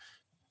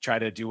try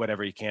to do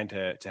whatever he can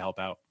to help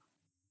out.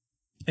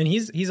 And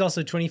he's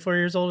also 24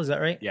 years old. Is that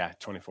right? Yeah,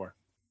 24.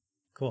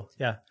 Cool.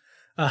 Yeah.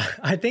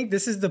 I think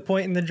this is the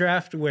point in the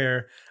draft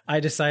where I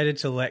decided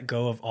to let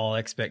go of all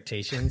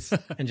expectations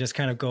and just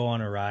kind of go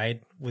on a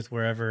ride with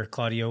wherever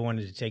Claudio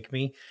wanted to take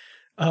me.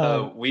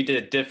 We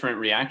did different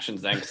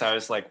reactions then, because I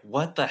was like,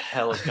 what the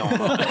hell is going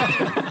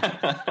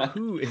on?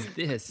 Who is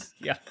this?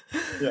 Yeah.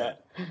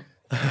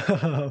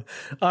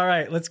 All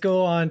right, let's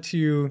go on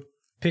to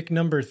pick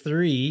number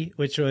 3,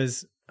 which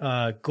was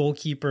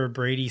goalkeeper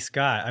Brady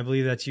Scott. I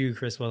believe that's you,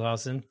 Chris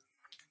Wilhausen.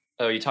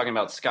 Oh, you talking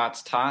about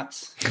Scott's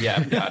Tots? Yeah,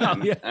 I've got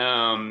him.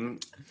 Yeah.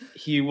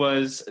 He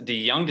was the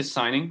youngest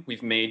signing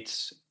we've made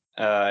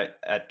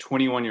at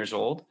 21 years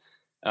old,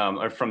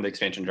 or from the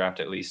expansion draft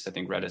at least. I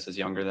think Redis is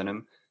younger than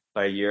him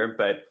by a year,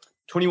 but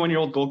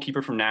 21-year-old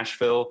goalkeeper from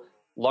Nashville,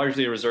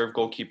 largely a reserve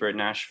goalkeeper at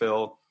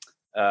Nashville.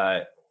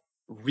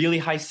 Really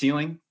high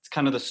ceiling. It's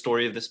kind of the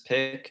story of this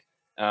pick.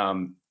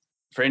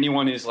 For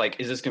anyone who's like,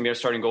 is this going to be our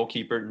starting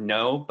goalkeeper?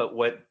 No, but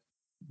what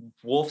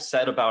Wolf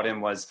said about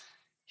him was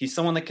he's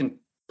someone that can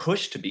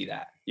push to be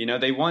that. You know,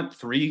 they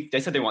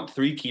said they want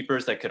 3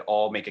 keepers that could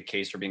all make a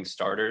case for being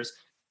starters.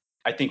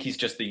 I think he's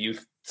just the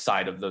youth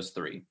side of those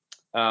 3.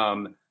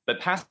 But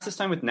past this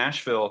time with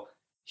Nashville,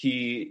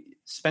 he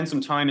spent some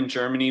time in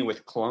Germany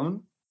with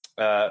Cologne.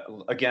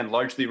 Again,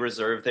 largely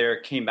reserved there,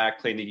 came back,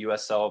 played in the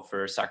USL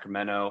for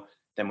Sacramento,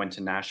 then went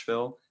to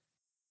Nashville.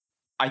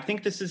 I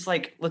think this is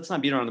like, let's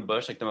not beat around the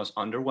bush, like the most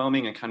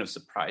underwhelming and kind of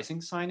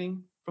surprising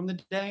signing from the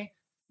day.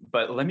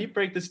 But let me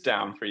break this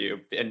down for you.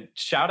 And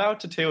shout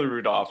out to Taylor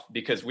Rudolph,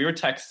 because we were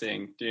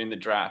texting during the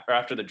draft or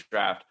after the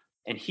draft,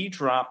 and he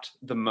dropped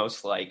the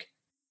most like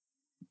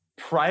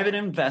private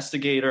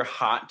investigator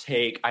hot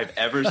take I've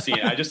ever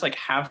seen. I just like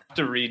have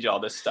to read y'all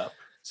this stuff.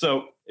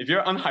 So if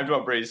you're unhyped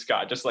about Brady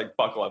Scott, just like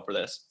buckle up for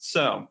this.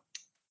 So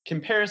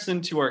comparison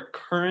to our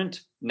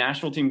current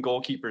national team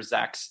goalkeeper,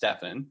 Zach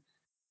Steffen,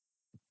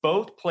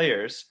 both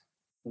players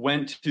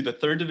went to the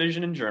 3rd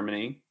division in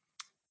Germany,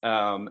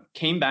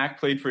 came back,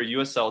 played for a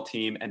USL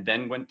team, and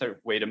then went their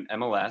way to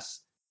MLS.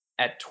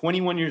 At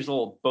 21 years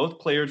old, both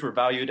players were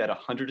valued at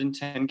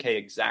 $110K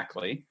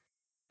exactly.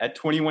 At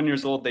 21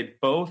 years old, they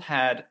both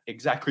had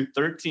exactly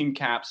 13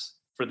 caps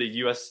for the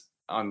US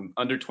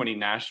under 20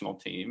 national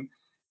team.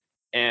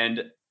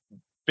 And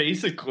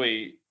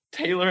basically,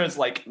 Taylor has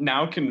like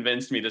now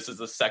convinced me this is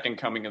the second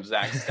coming of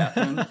Zach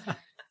Steffen.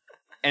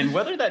 And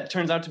whether that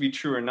turns out to be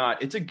true or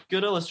not, it's a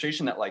good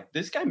illustration that like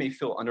this guy may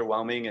feel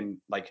underwhelming and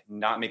like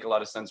not make a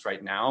lot of sense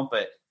right now,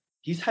 but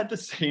he's had the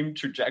same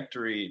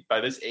trajectory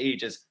by this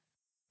age as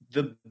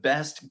the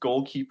best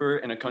goalkeeper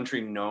in a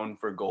country known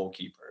for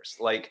goalkeepers.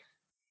 Like,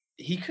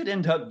 he could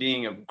end up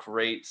being a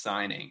great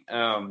signing.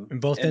 And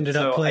both ended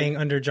up playing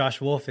under Josh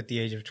Wolf at the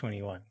age of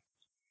 21.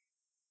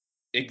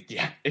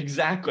 Yeah,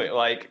 exactly.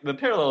 Like, the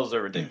parallels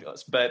are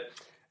ridiculous. But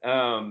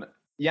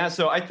yeah,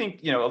 so I think,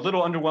 you know, a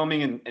little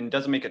underwhelming and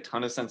doesn't make a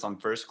ton of sense on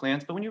first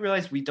glance. But when you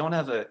realize we don't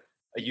have a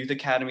youth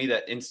academy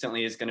that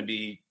instantly is going to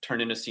be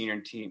turned into senior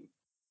team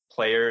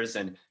players,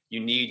 and you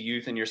need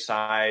youth in your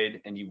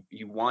side, and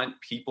you want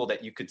people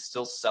that you could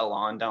still sell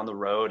on down the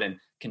road and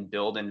can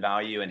build in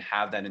value and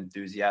have that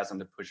enthusiasm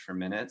to push for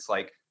minutes,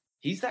 like,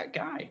 he's that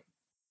guy,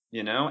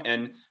 you know?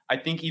 And I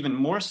think even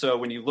more so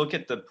when you look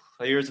at the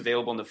players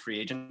available in the free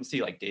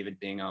agency, like David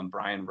Bingham,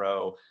 Brian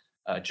Rowe,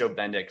 Joe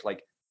Bendick,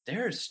 like,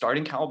 there's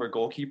starting caliber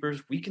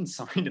goalkeepers we can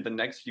sign in the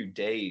next few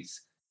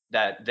days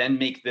that then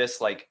make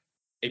this like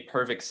a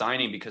perfect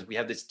signing, because we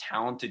have this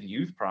talented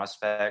youth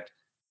prospect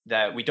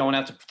that we don't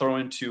have to throw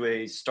into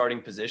a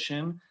starting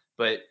position,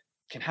 but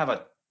can have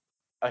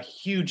a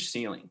huge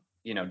ceiling,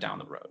 you know, down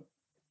the road.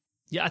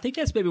 Yeah, I think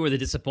that's maybe where the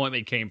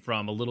disappointment came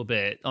from a little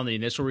bit on the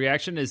initial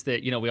reaction, is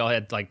that, you know, we all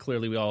had, like,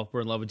 clearly we all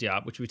were in love with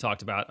Diop, which we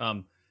talked about.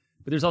 But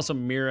there's also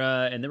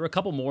Mira, and there were a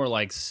couple more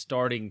like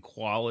starting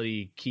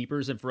quality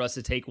keepers, and for us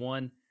to take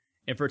one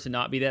and for it to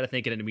not be that, I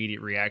think an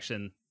immediate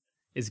reaction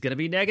is going to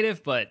be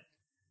negative. But,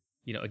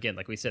 you know, again,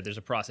 like we said, there's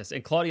a process.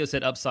 And Claudio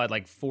said upside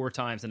like 4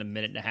 times in a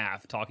minute and a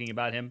half talking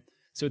about him.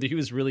 So either he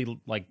was really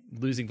like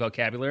losing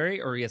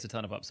vocabulary, or he has a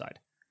ton of upside.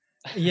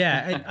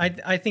 Yeah,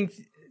 I think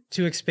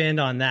to expand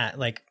on that,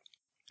 like,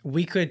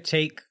 we could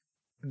take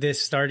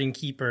this starting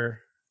keeper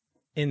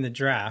in the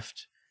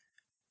draft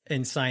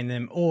and sign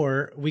them,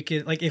 or we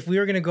could, like, if we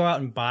were going to go out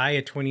and buy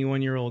a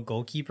 21-year-old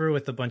goalkeeper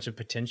with a bunch of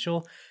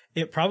potential,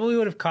 it probably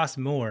would have cost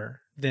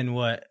more than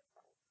what,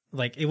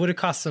 like, it would have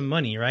cost some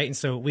money, right? And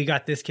so we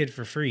got this kid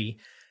for free.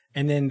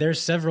 And then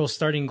there's several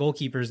starting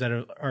goalkeepers that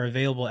are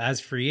available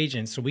as free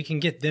agents, so we can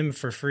get them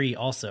for free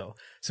also.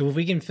 So if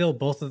we can fill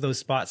both of those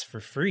spots for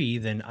free,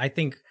 then I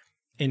think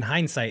in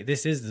hindsight,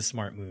 this is the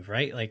smart move,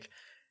 right? Like,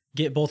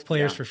 get both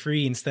players for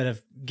free instead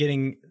of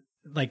getting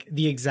like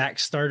the exact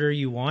starter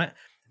you want.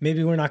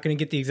 Maybe we're not going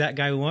to get the exact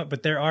guy we want,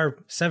 but there are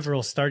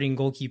several starting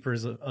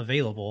goalkeepers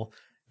available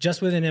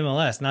just within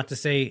MLS, not to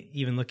say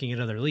even looking at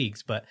other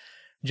leagues, but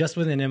just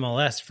within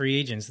MLS free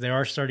agents, there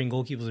are starting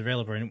goalkeepers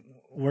available. And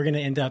we're going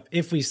to end up,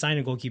 if we sign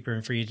a goalkeeper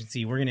in free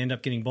agency, we're going to end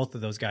up getting both of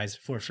those guys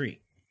for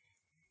free.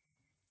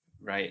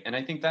 Right. And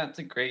I think that's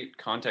a great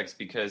context,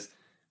 because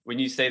when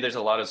you say there's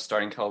a lot of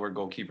starting caliber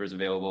goalkeepers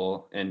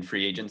available in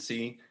free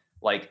agency,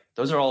 like,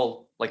 those are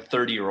all like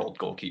 30-year-old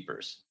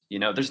goalkeepers. You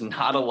know, there's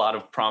not a lot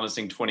of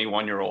promising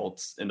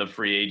 21-year-olds in the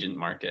free agent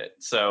market.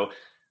 So,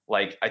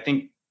 like, I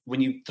think when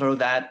you throw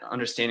that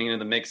understanding into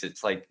the mix,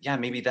 it's like, yeah,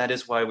 maybe that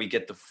is why we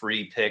get the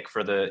free pick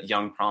for the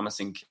young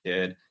promising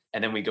kid,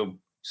 and then we go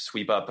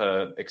sweep up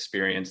a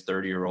experienced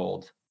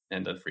 30-year-old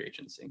in the free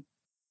agency.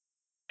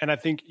 And I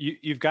think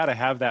you've got to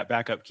have that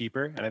backup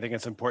keeper. And I think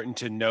it's important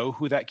to know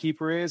who that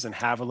keeper is and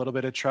have a little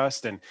bit of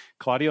trust. And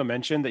Claudio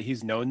mentioned that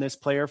he's known this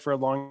player for a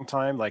long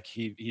time. Like,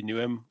 he knew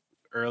him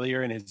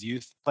earlier in his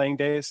youth playing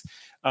days.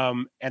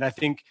 And I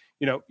think,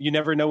 you know, you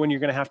never know when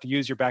you're going to have to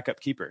use your backup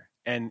keeper.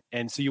 And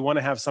so you want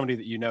to have somebody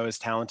that you know is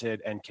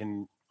talented and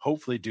can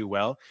hopefully do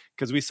well,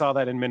 because we saw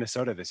that in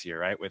Minnesota this year,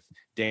 right? With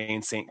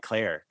Dane St.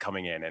 Clair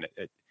coming in, and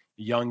a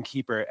young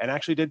keeper, and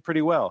actually did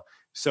pretty well.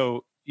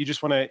 So you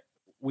just want to,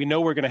 we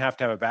know we're going to have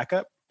a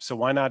backup. So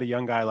why not a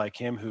young guy like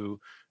him who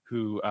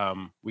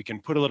we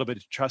can put a little bit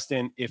of trust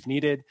in if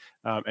needed,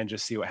 and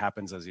just see what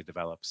happens as he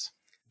develops.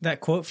 That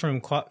quote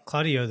from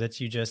Claudio that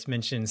you just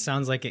mentioned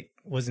sounds like it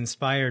was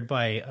inspired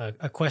by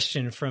a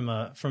question from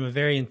a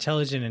very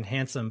intelligent and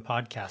handsome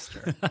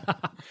podcaster.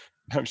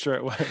 I'm sure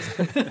it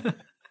was.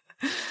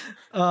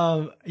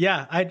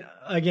 Yeah,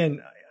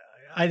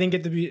 I think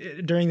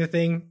during the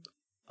thing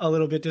a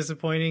little bit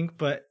disappointing,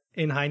 but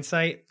in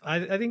hindsight,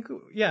 I think,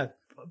 yeah,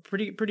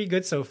 pretty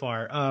good so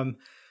far.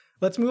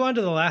 Let's move on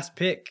to the last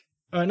pick.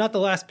 Not the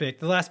last pick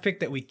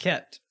that we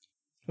kept,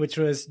 which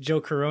was Joe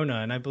Corona,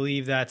 and I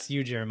believe that's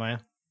you, Jeremiah.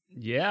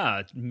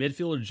 Yeah,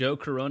 midfielder Joe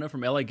Corona from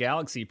LA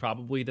Galaxy,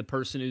 probably the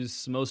person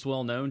who's most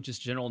well known,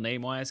 just general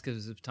name wise,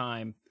 because of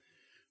time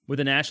with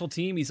the national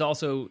team. He's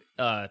also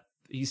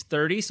he's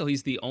 30, so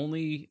he's the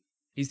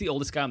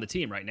oldest guy on the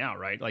team right now,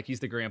 right? Like, he's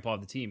the grandpa of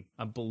the team,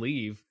 I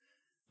believe.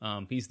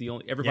 He's the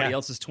only. Everybody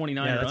else is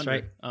 29 or that's under.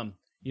 Right.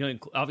 You know,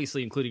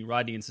 obviously including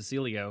Rodney and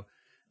Cecilio.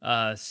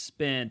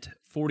 Spent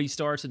 40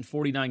 starts in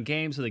 49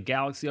 games with the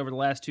Galaxy over the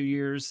last 2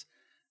 years.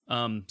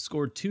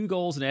 Scored 2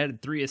 goals and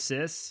added 3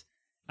 assists.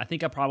 I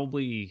think I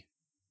probably,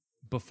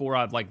 before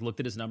I've like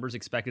looked at his numbers,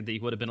 expected that he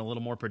would have been a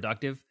little more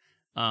productive.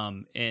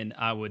 And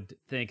I would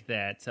think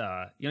that,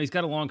 you know, he's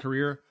got a long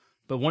career,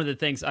 but one of the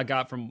things I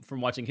got from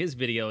watching his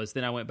videos,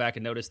 then I went back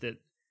and noticed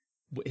that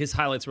his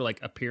highlights were like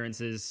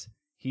appearances.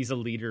 He's a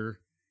leader,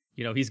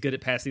 you know, he's good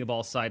at passing the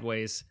ball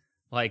sideways.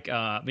 Like,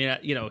 I mean,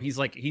 you know, he's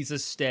a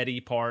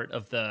steady part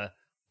of the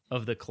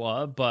of the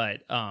club,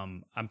 but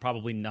I'm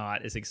probably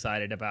not as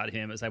excited about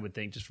him as I would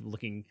think just from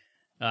looking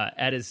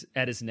at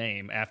his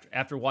name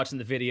after watching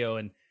the video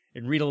and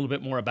read a little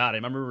bit more about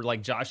him. I remember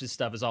like Josh's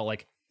stuff is all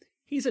like,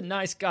 he's a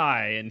nice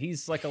guy and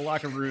he's like a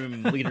locker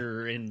room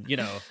leader and, you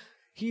know,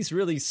 he's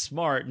really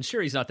smart and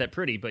sure he's not that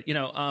pretty, but you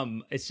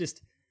know, it's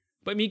just,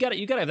 but I mean,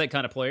 you gotta have that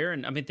kind of player.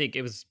 And I mean, I think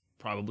it was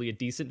probably a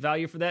decent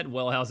value for that.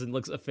 Wellhausen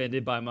looks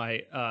offended by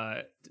my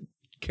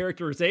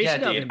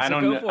characterization of him. So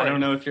I don't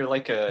know if you're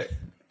like a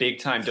big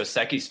time Dos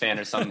Equis fan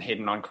or something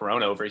hating on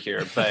Corona over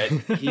here, but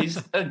he's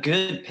a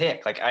good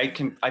pick. Like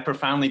I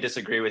profoundly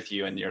disagree with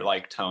you in your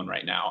like tone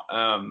right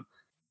now.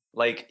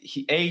 Like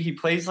he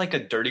plays like a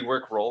dirty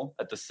work role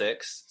at the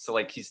 6. So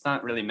like, he's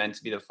not really meant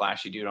to be the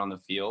flashy dude on the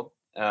field.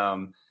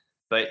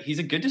 But he's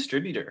a good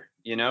distributor,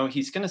 you know,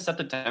 he's going to set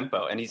the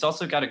tempo and he's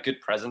also got a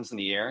good presence in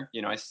the air.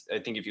 You know, I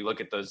think if you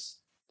look at those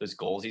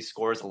goals he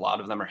scores, a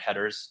lot of them are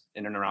headers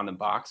in and around the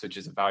box, which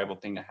is a valuable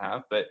thing to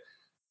have. But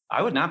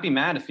I would not be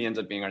mad if he ends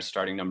up being our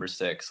starting number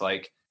 6.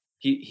 Like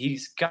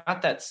he's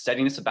got that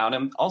steadiness about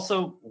him.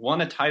 Also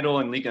won a title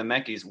in Liga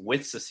MX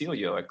with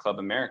Cecilio at Club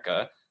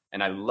America.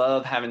 And I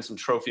love having some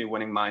trophy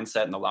winning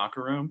mindset in the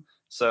locker room.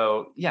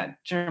 So yeah,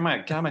 Jeremiah,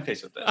 get out of my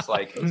face with this.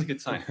 Like, it was a good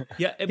sign.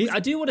 Yeah,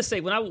 I do want to say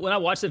when I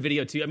watched the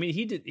video too, I mean,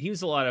 he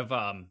was a lot of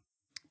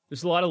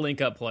there's a lot of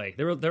link up play.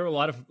 There were a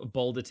lot of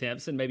bold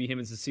attempts, and maybe him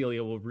and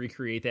Cecilio will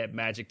recreate that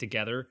magic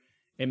together.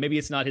 And maybe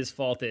it's not his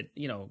fault that,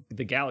 you know,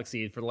 the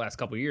Galaxy for the last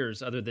couple of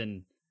years, other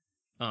than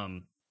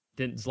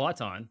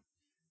Zlatan,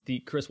 the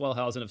Chris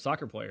Wellhausen of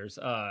soccer players,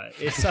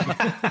 it's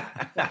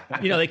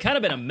you know, they kind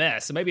of been a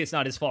mess. So maybe it's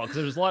not his fault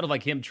because there's a lot of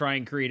like him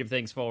trying creative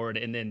things forward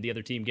and then the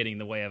other team getting in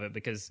the way of it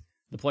because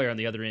the player on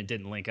the other end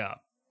didn't link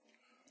up.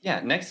 Yeah,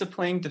 next to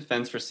playing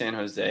defense for San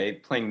Jose,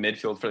 playing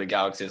midfield for the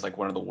Galaxy is like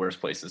one of the worst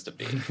places to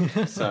be.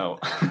 So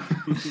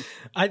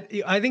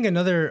I think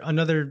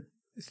another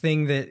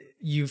thing that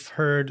you've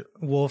heard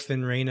Wolf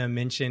and Reyna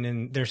mention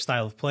in their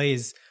style of play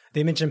is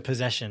they mention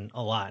possession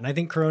a lot. And I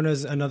think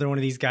Corona's another one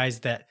of these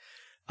guys that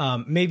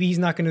maybe he's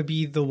not going to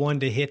be the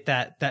one to hit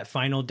that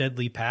final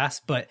deadly pass,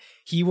 but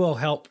he will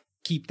help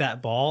keep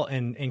that ball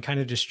and kind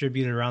of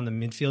distribute it around the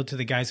midfield to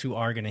the guys who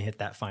are going to hit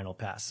that final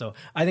pass. So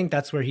I think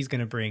that's where he's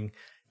going to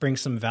bring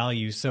some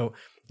value. So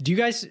do you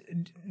guys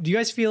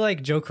feel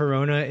like Joe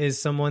Corona is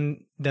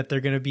someone that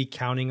they're going to be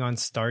counting on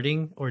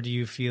starting, or do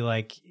you feel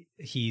like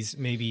he's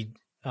maybe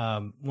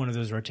one of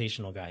those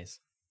rotational guys?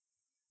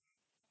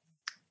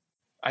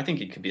 I think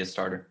he could be a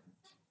starter.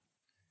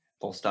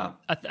 Full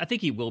stop. I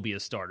think he will be a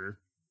starter.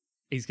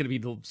 He's going to be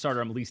the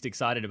starter I'm least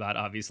excited about,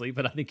 obviously,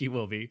 but I think he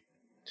will be.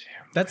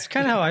 That's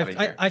kind of how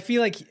I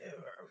feel like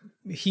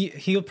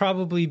he'll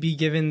probably be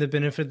given the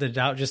benefit of the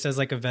doubt just as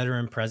like a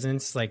veteran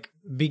presence. Like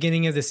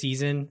beginning of the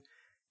season,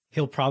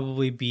 he'll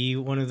probably be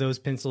one of those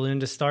penciled in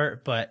to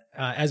start. But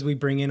as we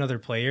bring in other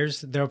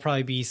players, there'll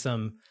probably be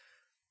some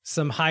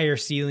higher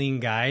ceiling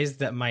guys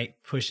that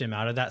might push him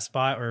out of that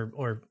spot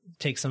or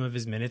take some of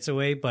his minutes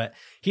away. But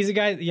he's a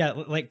guy, yeah,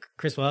 like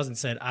Chris Wellhausen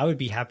said, I would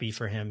be happy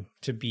for him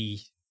to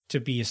be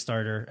a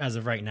starter as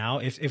of right now.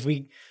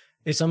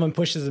 If someone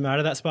pushes him out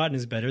of that spot and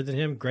is better than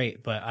him,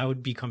 great. But I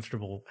would be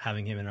comfortable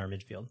having him in our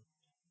midfield.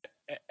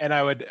 And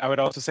I would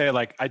also say,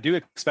 like, I do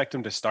expect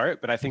him to start,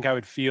 but I think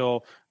I'll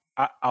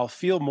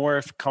feel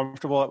more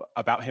comfortable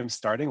about him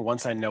starting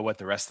once I know what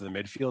the rest of the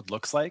midfield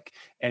looks like.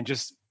 And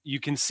just,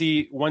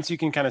 once you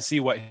can kind of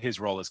see what his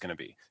role is going to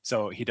be.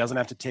 So he doesn't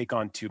have to take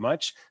on too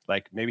much.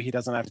 Like maybe he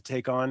doesn't have to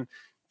take on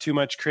too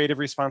much creative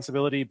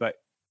responsibility, but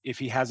if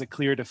he has a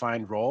clear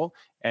defined role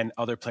and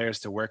other players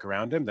to work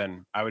around him,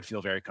 then I would feel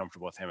very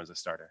comfortable with him as a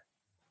starter.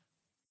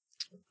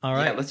 All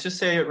right. Yeah, let's just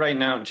say it right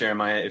now,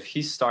 Jeremiah, if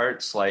he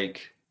starts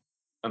like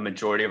a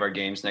majority of our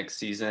games next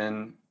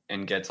season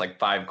and gets like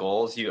 5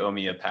 goals, you owe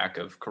me a pack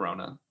of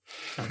Corona.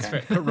 Okay? That's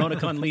right. Corona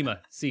con Lima.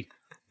 See.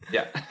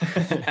 Yeah.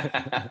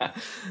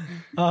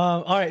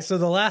 All right. So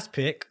the last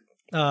pick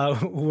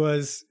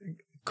was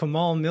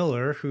Kamal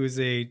Miller, who's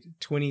a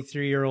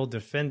 23-year-old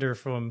defender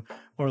from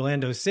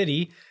Orlando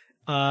City.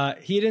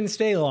 He didn't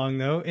stay long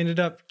though. Ended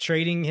up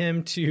trading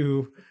him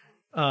to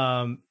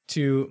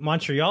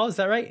Montreal. Is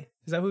that right?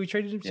 Is that who we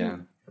traded him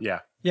to? Yeah.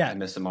 I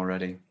miss him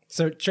already.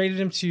 So traded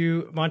him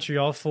to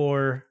Montreal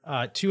for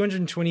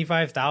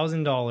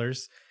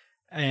 $225,000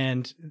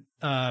 and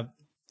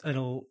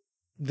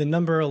the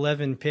number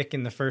 11 pick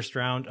in the first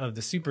round of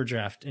the Super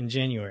Draft in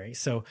January.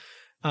 So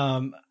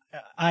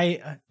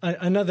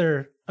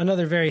another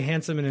very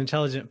handsome and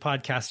intelligent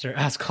podcaster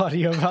asked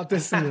Claudio about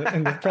this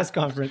in the press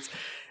conference.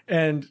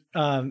 And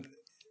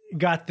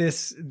got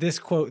this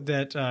quote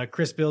that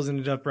Chris Bills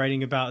ended up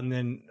writing about, and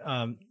then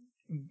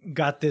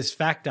got this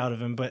fact out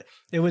of him. But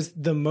it was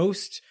the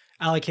most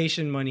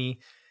allocation money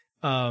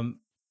that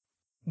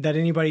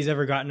anybody's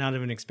ever gotten out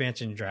of an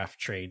expansion draft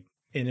trade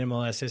in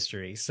MLS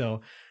history.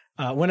 So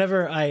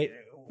whenever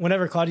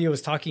Claudio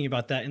was talking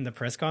about that in the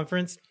press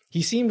conference,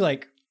 he seemed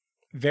like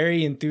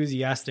very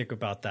enthusiastic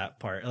about that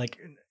part. Like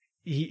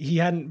he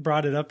hadn't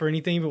brought it up or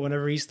anything, but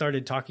whenever he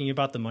started talking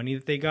about the money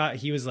that they got,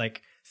 he was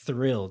like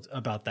thrilled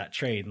about that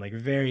trade, like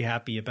very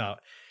happy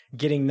about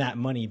getting that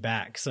money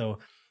back. So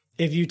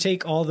if you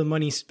take all the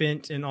money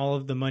spent and all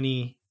of the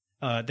money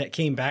that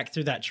came back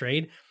through that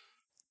trade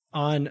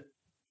on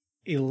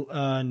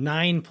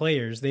 9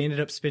 players, they ended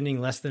up spending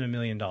less than $1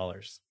 million.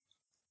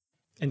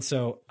 And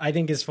so I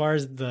think as far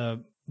as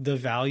the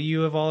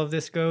value of all of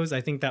this goes,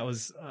 I think that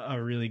was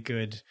a really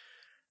good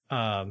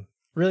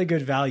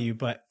value.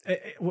 But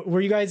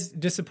were you guys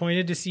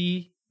disappointed to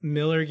see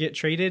Miller get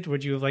traded?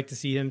 Would you have liked to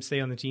see him stay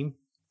on the team?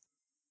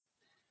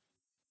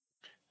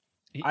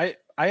 I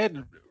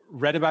had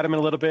read about him a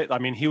little bit. I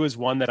mean, he was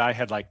one that I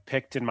had like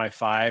picked in my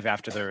 5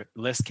 after the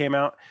list came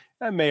out.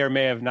 I may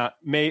have not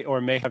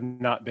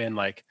been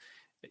like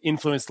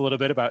influenced a little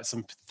bit about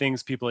some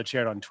things people had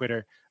shared on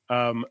Twitter.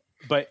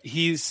 But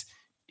he's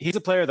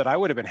a player that I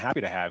would have been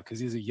happy to have because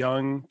he's a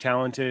young,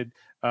 talented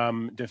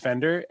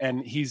defender,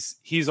 and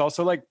he's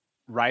also like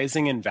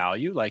rising in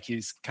value. Like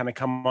he's kind of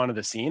come onto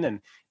the scene,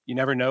 and you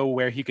never know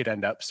where he could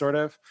end up, sort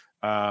of.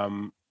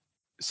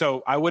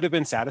 So I would have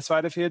been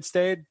satisfied if he had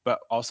stayed, but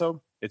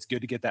also it's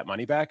good to get that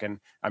money back, and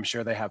I'm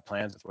sure they have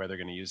plans with where they're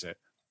going to use it.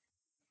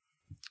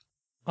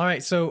 All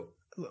right. So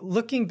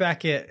looking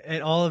back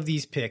at all of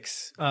these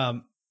picks,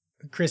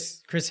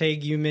 Chris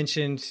Haig, you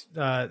mentioned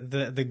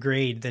the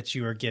grade that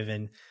you were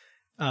given.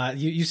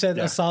 You said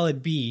a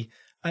solid B.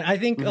 I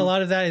think a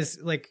lot of that is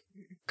like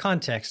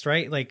context,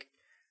 right? Like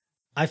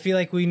I feel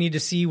like we need to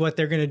see what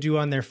they're going to do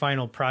on their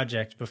final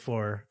project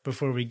before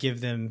we give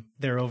them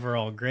their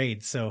overall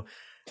grade. So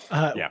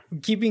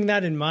keeping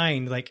that in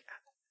mind, like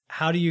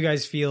how do you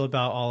guys feel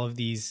about all of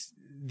these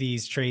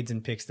trades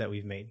and picks that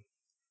we've made?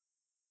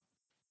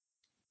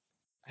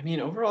 I mean,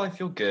 overall, I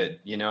feel good.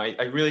 You know,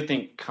 I really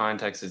think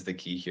context is the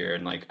key here.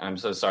 And like, I'm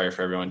so sorry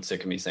for everyone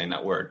sick of me saying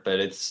that word, but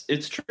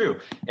it's true.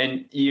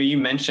 And you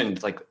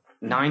mentioned like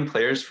 9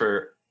 players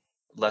for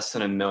less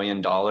than $1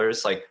 million.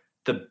 Like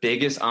the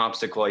biggest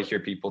obstacle I hear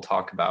people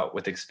talk about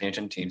with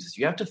expansion teams is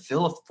you have to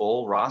fill a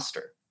full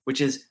roster,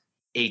 which is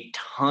a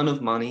ton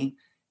of money.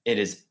 It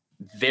is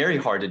very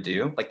hard to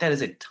do. Like that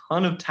is a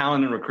ton of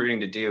talent and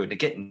recruiting to do, to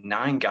get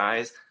 9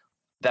 guys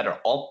that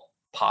are all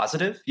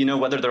positive, you know,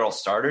 whether they're all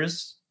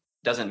starters,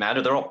 doesn't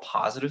matter. They're all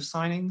positive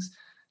signings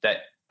that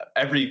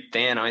every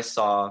fan I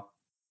saw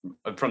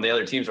from the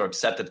other teams were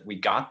upset that we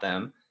got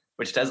them,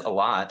 which says a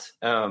lot.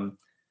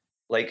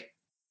 Like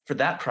for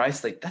that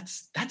price, like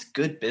that's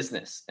good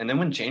business. And then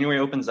when January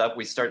opens up,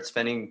 we start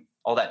spending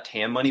all that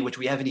TAM money, which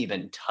we haven't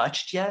even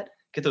touched yet.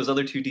 Get those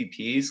other 2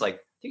 DPs. Like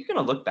I think you're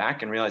going to look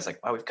back and realize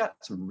like, wow, we've got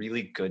some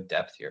really good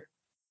depth here.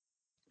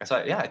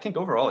 So yeah, I think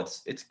overall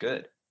it's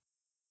good.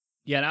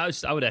 Yeah, and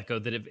I would echo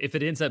that if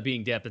it ends up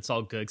being depth, it's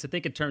all good. Because I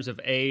think in terms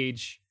of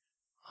age,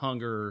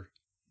 hunger,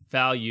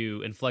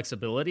 value, and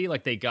flexibility,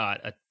 like they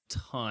got a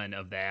ton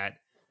of that.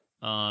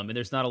 And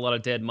there's not a lot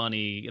of dead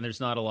money, and there's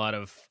not a lot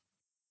of,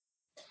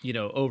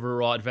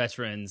 overwrought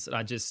veterans. And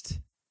I just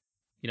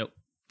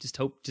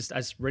hope, I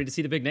was ready to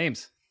see the big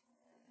names.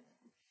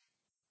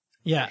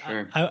 Yeah,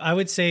 sure. I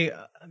would say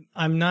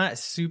I'm not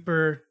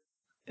super...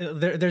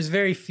 There's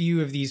very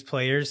few of these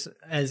players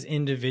as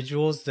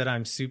individuals that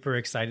I'm super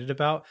excited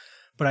about.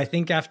 But I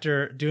think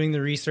after doing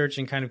the research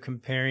and kind of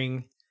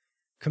comparing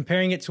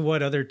it to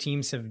what other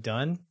teams have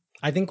done,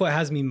 I think what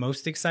has me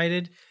most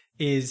excited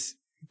is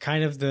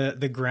kind of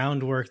the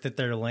groundwork that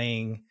they're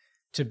laying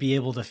to be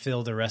able to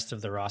fill the rest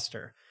of the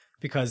roster.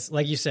 Because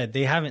like you said,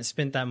 they haven't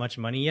spent that much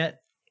money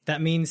yet.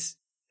 That means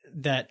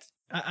that,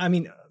 I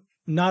mean,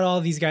 not all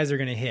of these guys are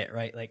going to hit,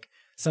 right? Like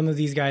some of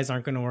these guys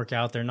aren't going to work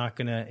out. They're not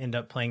going to end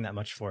up playing that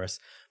much for us.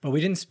 But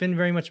we didn't spend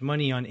very much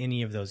money on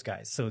any of those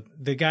guys. So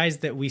the guys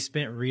that we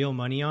spent real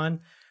money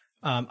on,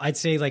 I'd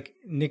say like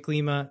Nick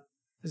Lima,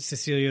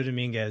 Cecilio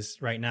Dominguez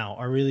right now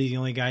are really the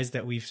only guys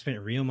that we've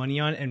spent real money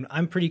on. And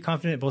I'm pretty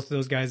confident both of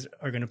those guys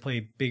are going to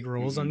play big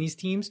roles on these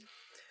teams.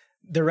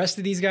 The rest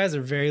of these guys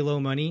are very low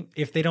money.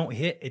 If they don't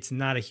hit, it's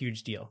not a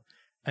huge deal.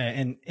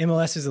 And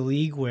MLS is a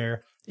league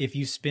where if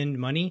you spend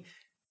money,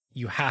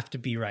 you have to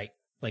be right.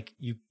 Like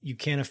you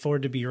can't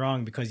afford to be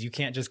wrong because you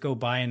can't just go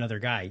buy another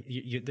guy.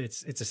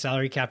 It's a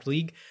salary capped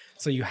league.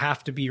 So you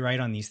have to be right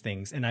on these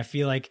things. And I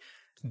feel like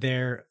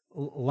they're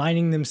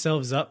lining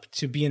themselves up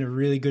to be in a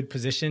really good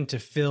position to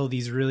fill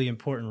these really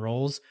important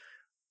roles,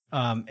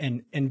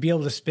 and be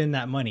able to spend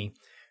that money.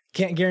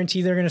 Can't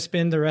guarantee they're going to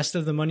spend the rest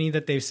of the money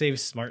that they've saved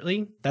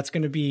smartly. That's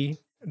going to be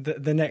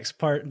the next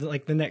part,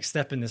 like the next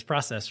step in this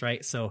process.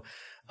 Right. So,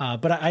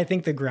 but I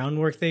think the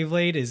groundwork they've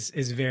laid is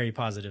very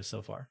positive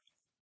so far.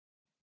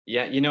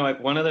 Yeah,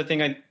 one other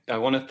thing I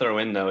want to throw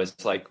in though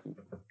is like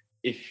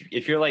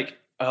if you're like,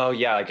 oh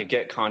yeah, like I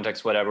get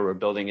context, whatever, we're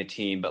building a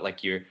team, but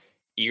like you're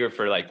eager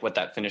for like what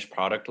that finished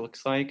product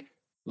looks like,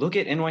 look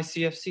at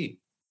NYCFC,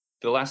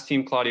 the last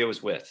team Claudio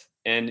was with.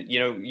 And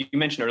you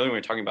mentioned earlier when we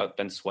were talking about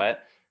Ben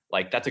Sweat,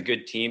 like that's a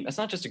good team. That's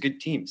not just a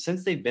good team.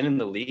 Since they've been in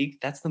the league,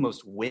 that's the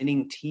most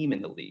winning team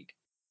in the league.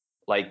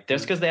 Like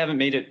just because they haven't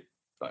made it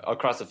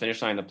across the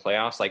finish line in the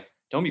playoffs, like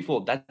don't be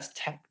fooled. That's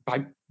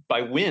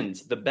by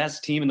wins, the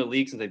best team in the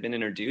league since they've been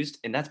introduced.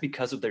 And that's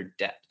because of their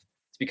depth.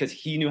 It's because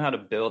he knew how to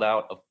build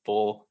out a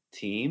full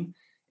team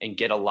and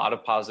get a lot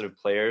of positive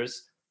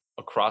players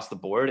across the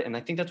board. And I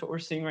think that's what we're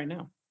seeing right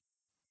now.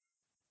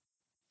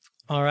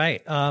 All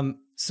right.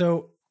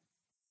 So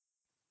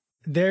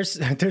there's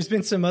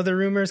been some other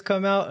rumors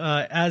come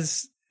out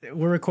as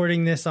we're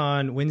recording this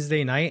on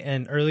Wednesday night,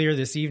 and earlier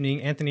this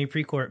evening, Anthony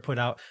Precourt put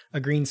out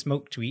a green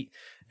smoke tweet.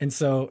 And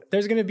so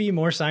there's going to be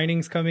more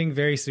signings coming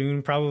very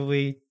soon,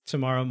 probably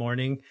tomorrow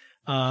morning.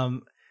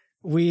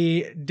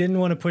 We didn't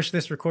want to push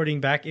this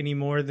recording back any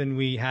more than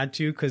we had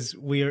to, because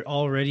we are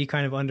already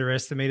kind of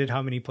underestimated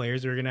how many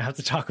players we're going to have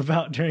to talk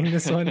about during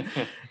this one.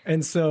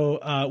 And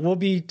so we'll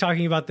be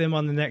talking about them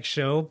on the next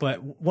show.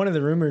 But one of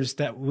the rumors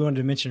that we wanted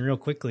to mention real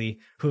quickly,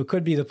 who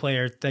could be the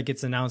player that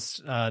gets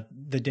announced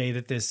the day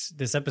that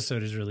this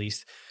episode is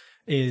released,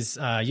 is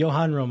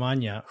Johan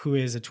Romagna, who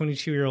is a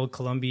 22-year-old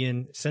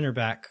Colombian center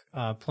back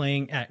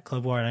playing at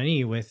Club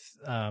Guarani with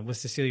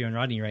Cecilio and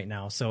Rodney right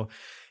now. So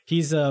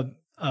he's a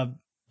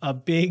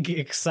big,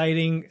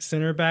 exciting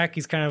center back.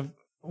 He's kind of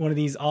one of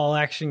these all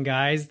action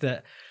guys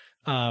that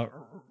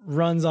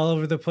runs all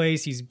over the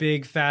place. He's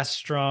big, fast,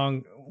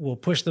 strong, will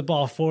push the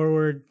ball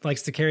forward,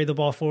 likes to carry the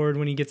ball forward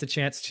when he gets a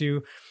chance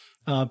to.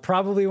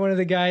 Probably one of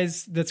the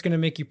guys that's going to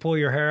make you pull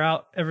your hair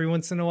out every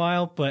once in a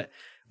while, but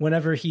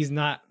whenever he's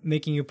not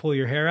making you pull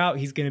your hair out,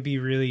 he's going to be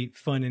really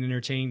fun and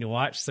entertaining to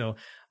watch. So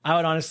I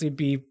would honestly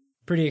be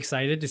pretty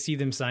excited to see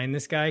them sign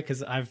this guy,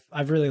 because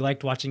I've really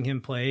liked watching him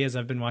play as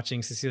I've been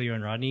watching Cecilio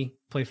and Rodney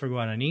play for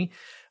Guarani.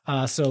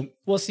 So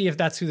we'll see if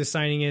that's who the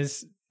signing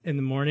is in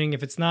the morning.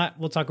 If it's not,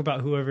 we'll talk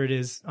about whoever it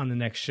is on the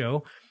next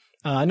show.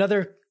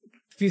 Another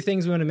few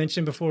things we want to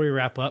mention before we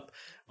wrap up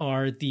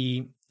are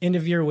the end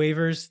of year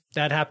waivers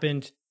that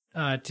happened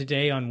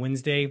today on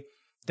Wednesday.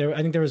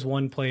 I think there was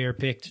one player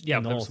picked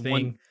in the whole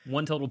thing.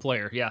 One total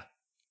player. Yeah.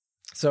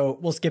 So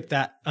we'll skip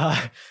that.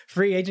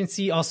 Free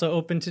agency also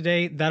open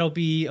today. That'll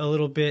be a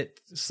little bit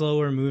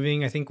slower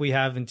moving. I think we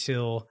have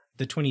until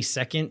the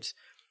 22nd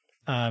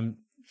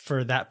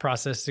for that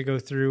process to go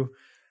through.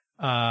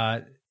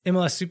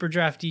 MLS Super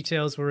Draft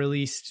details were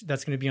released.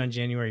 That's going to be on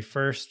January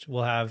 1st.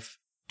 We'll have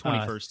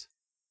 21st.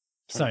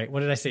 Sorry, what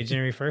did I say?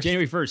 January 1st?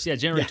 January 1st. Yeah,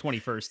 January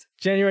 21st.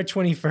 January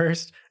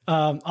 21st.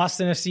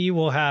 Austin FC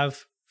will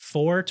have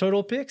 4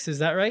 total picks. Is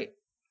that right?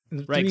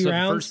 Right. 3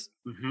 rounds.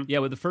 Yeah,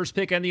 with the first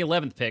pick and the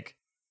 11th pick,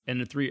 and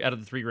the 3 out of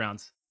the 3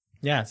 rounds.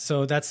 Yeah,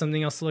 so that's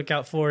something else to look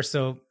out for.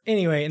 So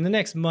anyway, in the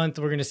next month,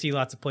 we're going to see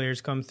lots of players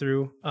come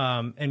through,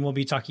 and we'll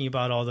be talking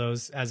about all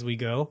those as we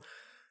go.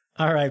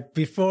 All right,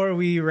 before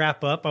we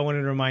wrap up, I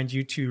wanted to remind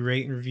you to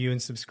rate and review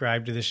and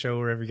subscribe to the show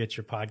wherever you get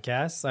your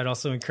podcasts. I'd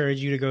also encourage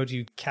you to go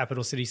to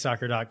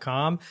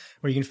capitalcitysoccer.com,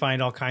 where you can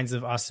find all kinds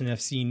of Austin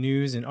FC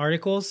news and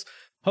articles.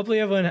 Hopefully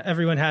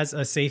everyone has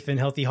a safe and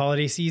healthy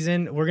holiday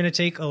season. We're going to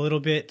take a little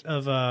bit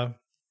of a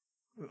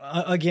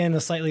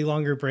slightly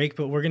longer break,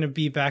 but we're going to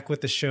be back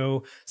with the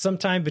show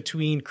sometime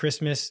between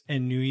Christmas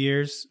and New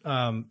Year's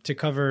to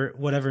cover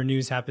whatever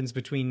news happens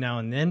between now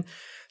and then.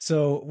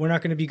 So we're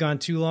not going to be gone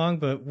too long,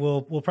 but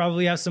we'll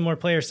probably have some more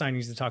player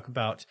signings to talk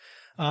about.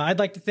 I'd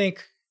like to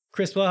thank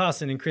Chris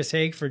Wellhausen and Chris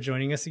Haig for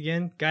joining us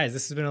again. Guys,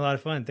 this has been a lot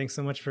of fun. Thanks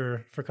so much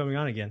for coming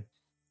on again.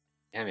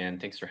 Yeah, man.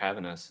 Thanks for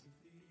having us.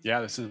 Yeah,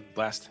 this is a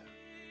blast.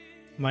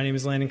 My name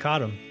is Landon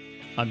Cottom.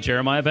 I'm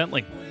Jeremiah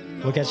Bentley.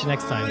 We'll catch you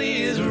next time.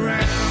 Is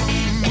around.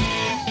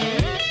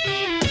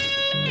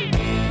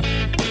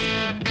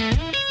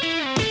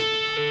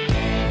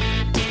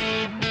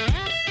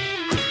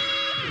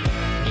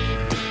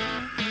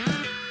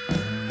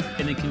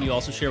 And then can you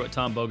also share what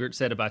Tom Bogert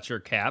said about your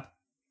cap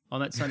on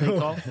that Sunday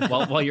call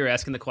while you're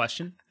asking the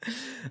question?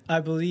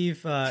 I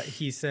believe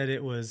he said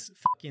it was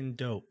fucking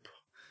dope.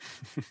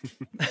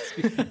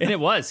 And it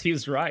was. He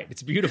was right.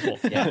 It's beautiful.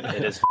 Yeah,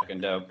 it is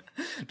fucking dope.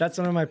 That's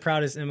one of my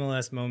proudest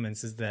MLS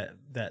moments, is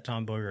that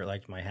Tom Bogert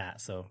liked my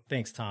hat. So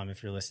thanks, Tom,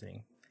 if you're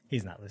listening.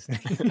 He's not listening.